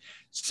 basically.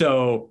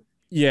 So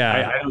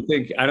yeah,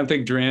 I don't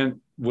think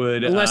Durant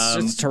would, unless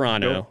it's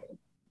Toronto.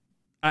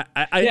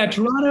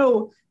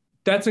 Toronto.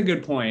 That's a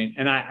good point.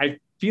 And I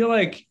feel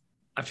like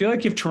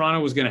if Toronto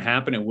was going to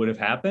happen, it would have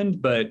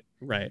happened, but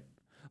right.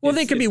 Well,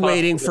 they could be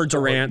waiting for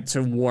Durant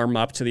to warm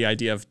up to the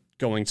idea of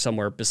going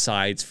somewhere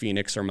besides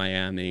Phoenix or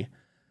Miami.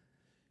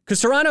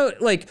 Because Toronto,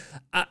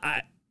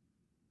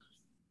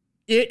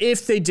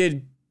 if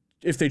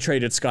they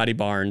traded Scotty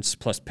Barnes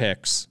plus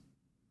picks,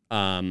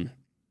 then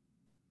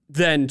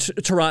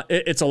Toronto,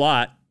 it's a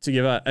lot to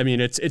give up. I mean,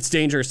 it's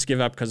dangerous to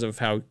give up because of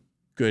how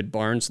good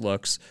Barnes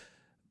looks.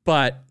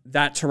 But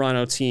that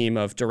Toronto team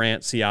of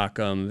Durant,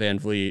 Siakam, Van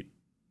Vliet,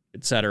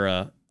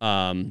 etc.,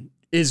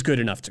 is good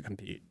enough to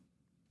compete.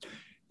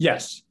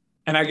 Yes.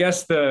 And I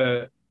guess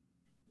the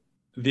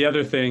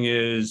other thing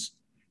is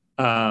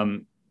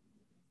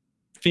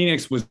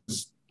Phoenix was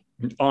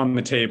on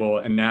the table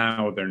and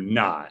now they're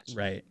not.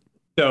 Right.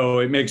 So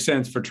it makes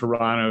sense for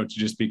Toronto to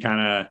just be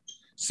kind of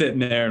sitting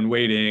there and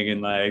waiting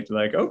and like,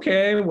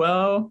 okay,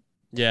 well,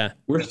 Yeah.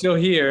 We're still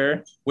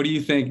here. What do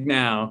you think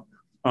now?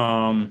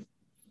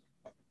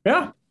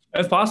 Yeah,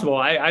 that's possible.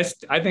 I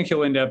think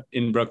he'll end up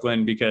in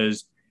Brooklyn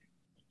because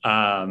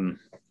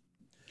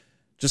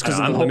Just because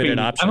of the limited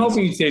options. I'm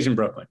hoping he stays in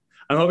Brooklyn.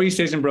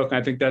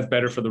 I think that's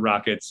better for the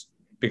Rockets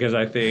because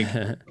I think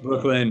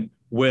Brooklyn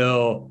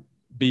will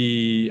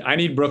be. I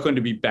need Brooklyn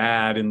to be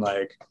bad in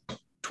like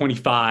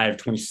 25,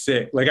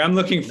 26. Like I'm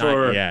looking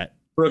for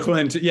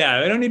Brooklyn to. Yeah,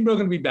 I don't need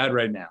Brooklyn to be bad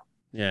right now.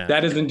 Yeah, that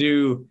doesn't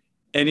do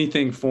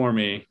anything for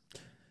me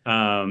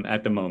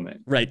at the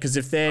moment. Right, because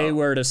if they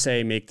were to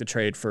say make the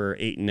trade for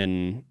Ayton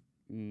and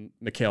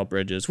Mikal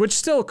Bridges, which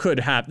still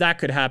could happen, that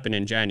could happen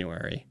in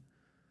January.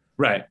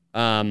 Right.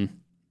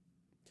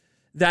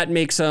 That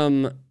makes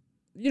them,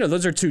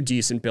 those are two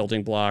decent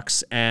building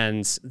blocks,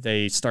 and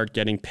they start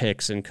getting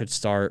picks and could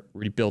start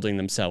rebuilding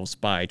themselves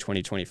by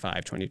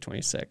 2025,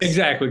 2026.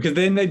 Exactly, because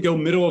then they'd go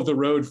middle of the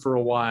road for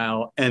a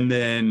while, and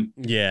then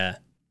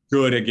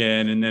good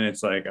again, and then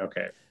it's like,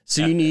 okay.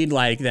 So you need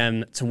like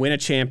them to win a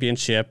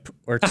championship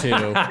or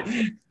two.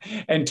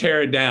 And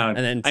tear it down.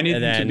 I need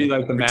them to be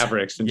like the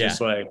Mavericks and just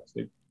like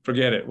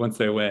forget it once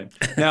they win.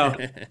 Now,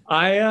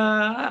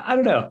 I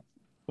don't know.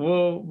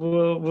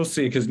 We'll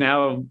see, because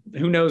now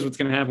who knows what's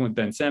going to happen with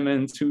Ben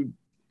Simmons? Who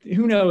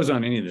knows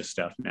on any of this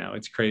stuff now?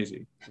 It's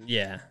crazy.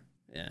 Yeah.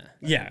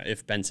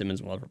 If Ben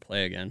Simmons will ever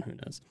play again, who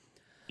knows?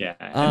 Yeah,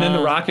 and then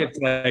the Rockets,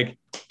 like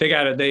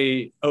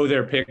they owe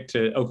their pick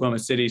to Oklahoma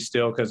City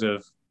still because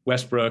of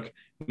Westbrook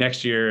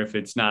next year if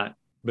it's not,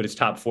 but it's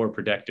top 4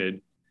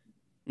 protected.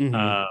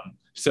 Mm-hmm.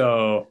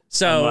 So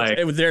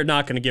they're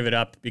not going to give it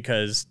up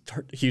because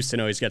Houston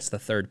always gets the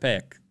 3rd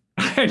pick.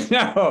 I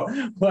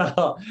know.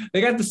 Well,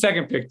 they got the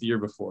 2nd pick the year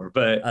before,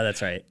 but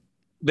that's right.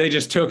 They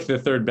just took the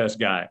 3rd best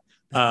guy.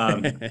 I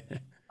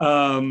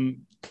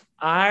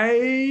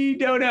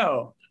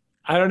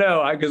don't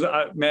know.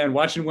 Because man,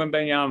 watching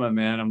Wembanyama,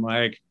 man, I'm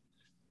like,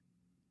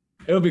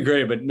 it would be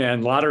great, but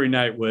man, lottery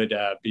night would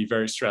be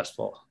very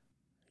stressful.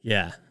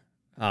 Yeah.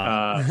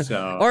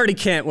 So already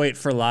can't wait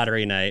for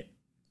lottery night.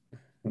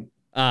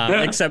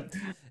 Except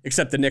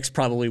the Knicks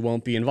probably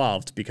won't be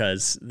involved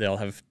because they'll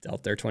have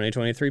dealt their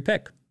 2023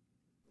 pick.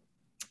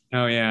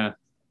 Oh yeah.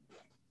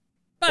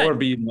 Or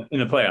be in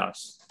the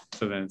playoffs.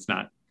 So then it's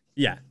not.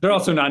 Yeah. They're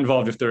also not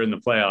involved if they're in the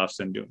playoffs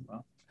and doing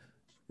well.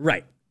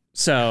 Right.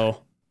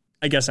 So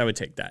I guess I would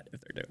take that if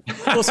they're doing.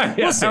 We'll see.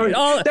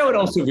 That would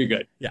also be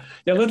good. Yeah.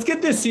 Yeah. Let's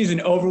get this season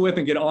over with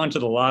and get on to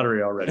the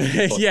lottery already.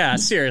 Yeah.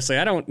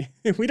 Seriously,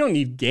 we don't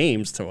need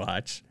games to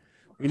watch.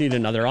 We need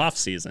another off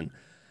season.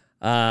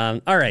 All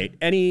right.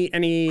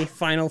 Any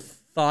final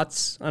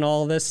thoughts on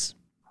all of this?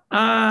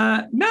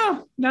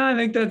 No. I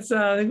think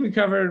I think we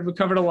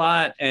covered a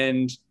lot,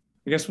 and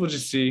I guess we'll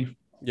just see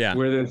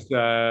where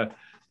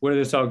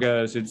this all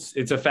goes.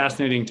 It's a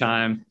fascinating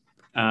time.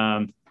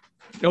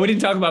 No, we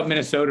didn't talk about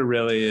Minnesota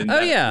really. And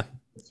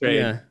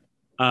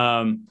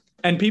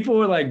people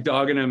were like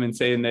dogging them and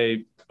saying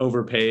they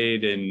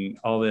overpaid and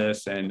all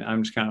this, and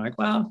I'm just kind of like,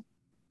 well,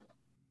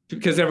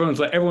 because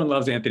everyone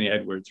loves Anthony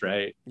Edwards,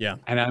 right? Yeah.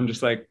 And I'm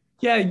just like,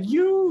 yeah,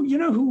 you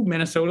know who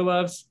Minnesota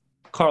loves?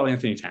 Karl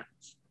Anthony Towns.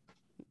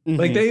 Mm-hmm.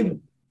 Like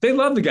they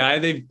love the guy.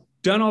 They've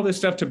done all this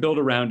stuff to build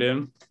around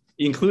him,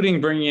 including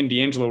bringing in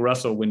D'Angelo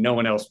Russell when no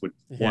one else would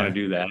want to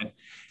do that.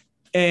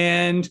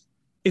 And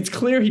it's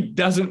clear he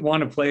doesn't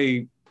want to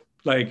play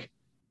like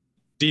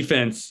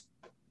defense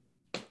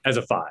as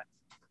a 5.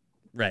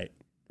 Right.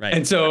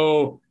 And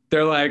so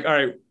they're like, all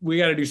right, we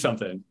got to do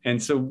something.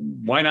 And so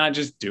why not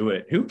just do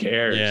it? Who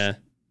cares? Yeah.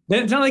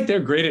 It's not like they're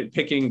great at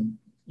picking,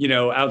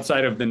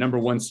 outside of the number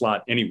 1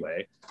 slot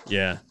anyway.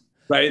 Yeah.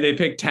 Right. They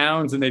pick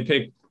Towns and they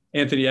pick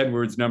Anthony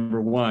Edwards number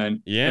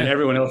 1. Yeah. And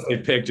everyone else they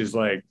picked is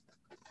like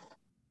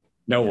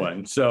no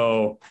one.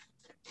 So.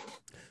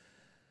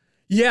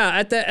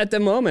 Yeah. At the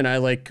moment, I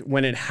like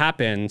when it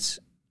happened,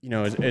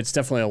 it's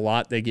definitely a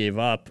lot they gave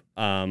up.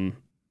 They're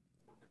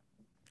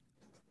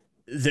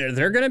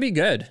going to be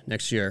good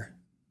next year.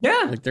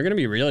 Yeah. Like they're going to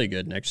be really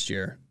good next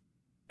year.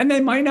 And they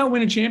might not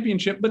win a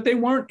championship, but they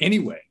weren't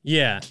anyway.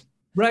 Yeah.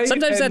 Right.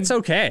 Sometimes that's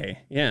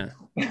okay. Yeah.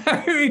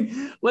 I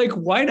mean, like,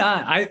 why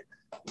not?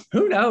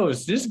 Who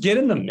knows? Just get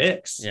in the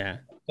mix. Yeah.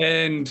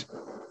 And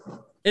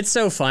it's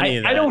so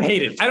funny. I don't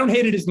hate it. I don't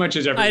hate it as much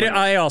as everyone else.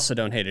 I also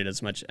don't hate it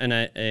as much. And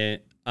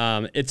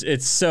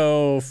it's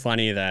so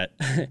funny that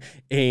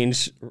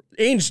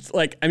Ainge,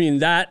 like, I mean,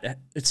 that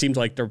it seemed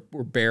like there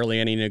were barely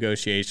any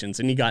negotiations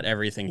and he got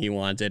everything he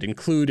wanted,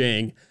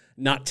 including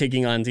not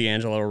taking on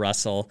D'Angelo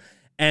Russell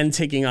and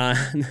taking on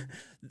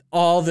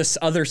all this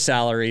other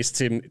salaries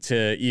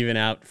to even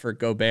out for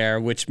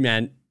Gobert, which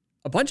meant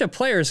a bunch of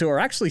players who are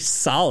actually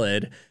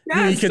solid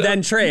who he could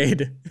then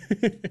trade.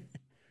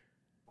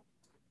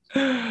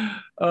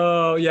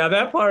 Oh yeah,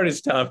 that part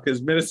is tough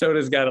because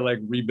Minnesota's got to like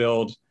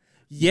rebuild.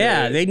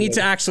 Yeah, they need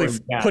to actually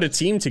put a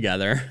team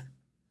together.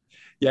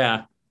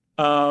 Yeah.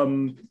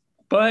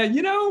 But,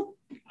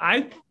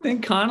 I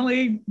think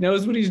Connolly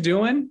knows what he's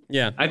doing.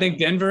 Yeah. I think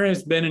Denver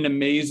has been an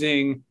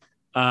amazing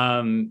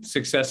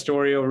success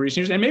story over recent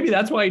years. And maybe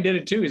that's why he did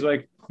it too. He's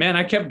like, man,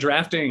 I kept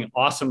drafting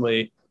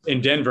awesomely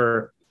in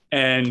Denver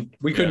and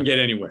we couldn't get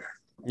anywhere.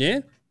 Yeah.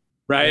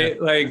 Right.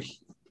 Yeah. Like,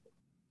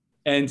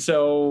 and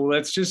so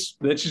let's just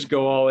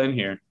go all in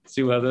here.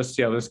 See how this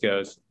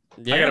goes.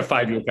 Yeah. I got a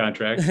 5-year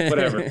contract,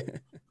 whatever.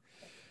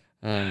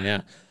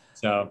 Yeah.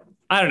 So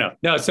I don't know.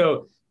 No.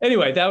 So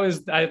anyway,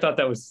 I thought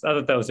that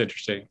was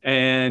interesting.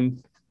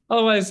 And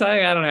otherwise,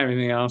 I don't have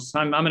anything else.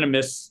 I'm going to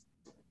miss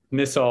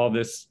all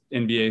this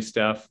NBA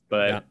stuff,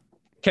 but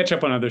catch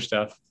up on other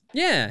stuff.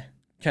 Yeah.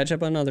 Catch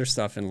up on other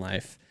stuff in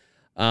life.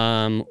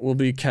 We'll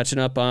be catching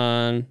up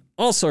on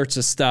all sorts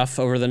of stuff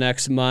over the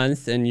next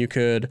month, and you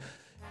could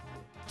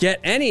get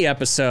any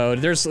episode.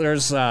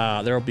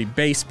 There'll be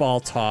baseball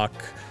talk.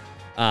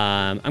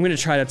 I'm going to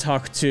try to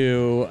talk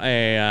to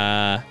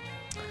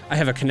I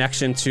have a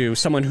connection to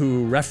someone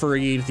who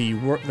refereed the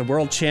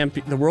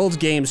World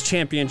Games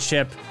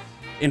Championship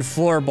in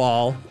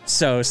floorball.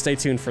 So stay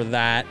tuned for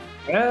that.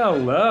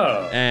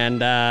 Hello.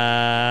 And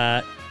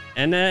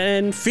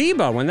then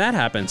FIBA when that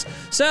happens.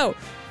 So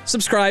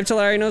subscribe to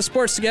Larry Knows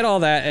Sports to get all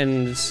that,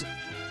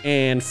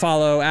 and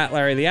follow at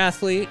Larry the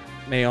Athlete.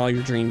 May all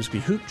your dreams be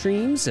hoop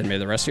dreams, and may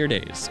the rest of your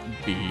days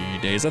be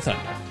days of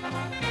thunder.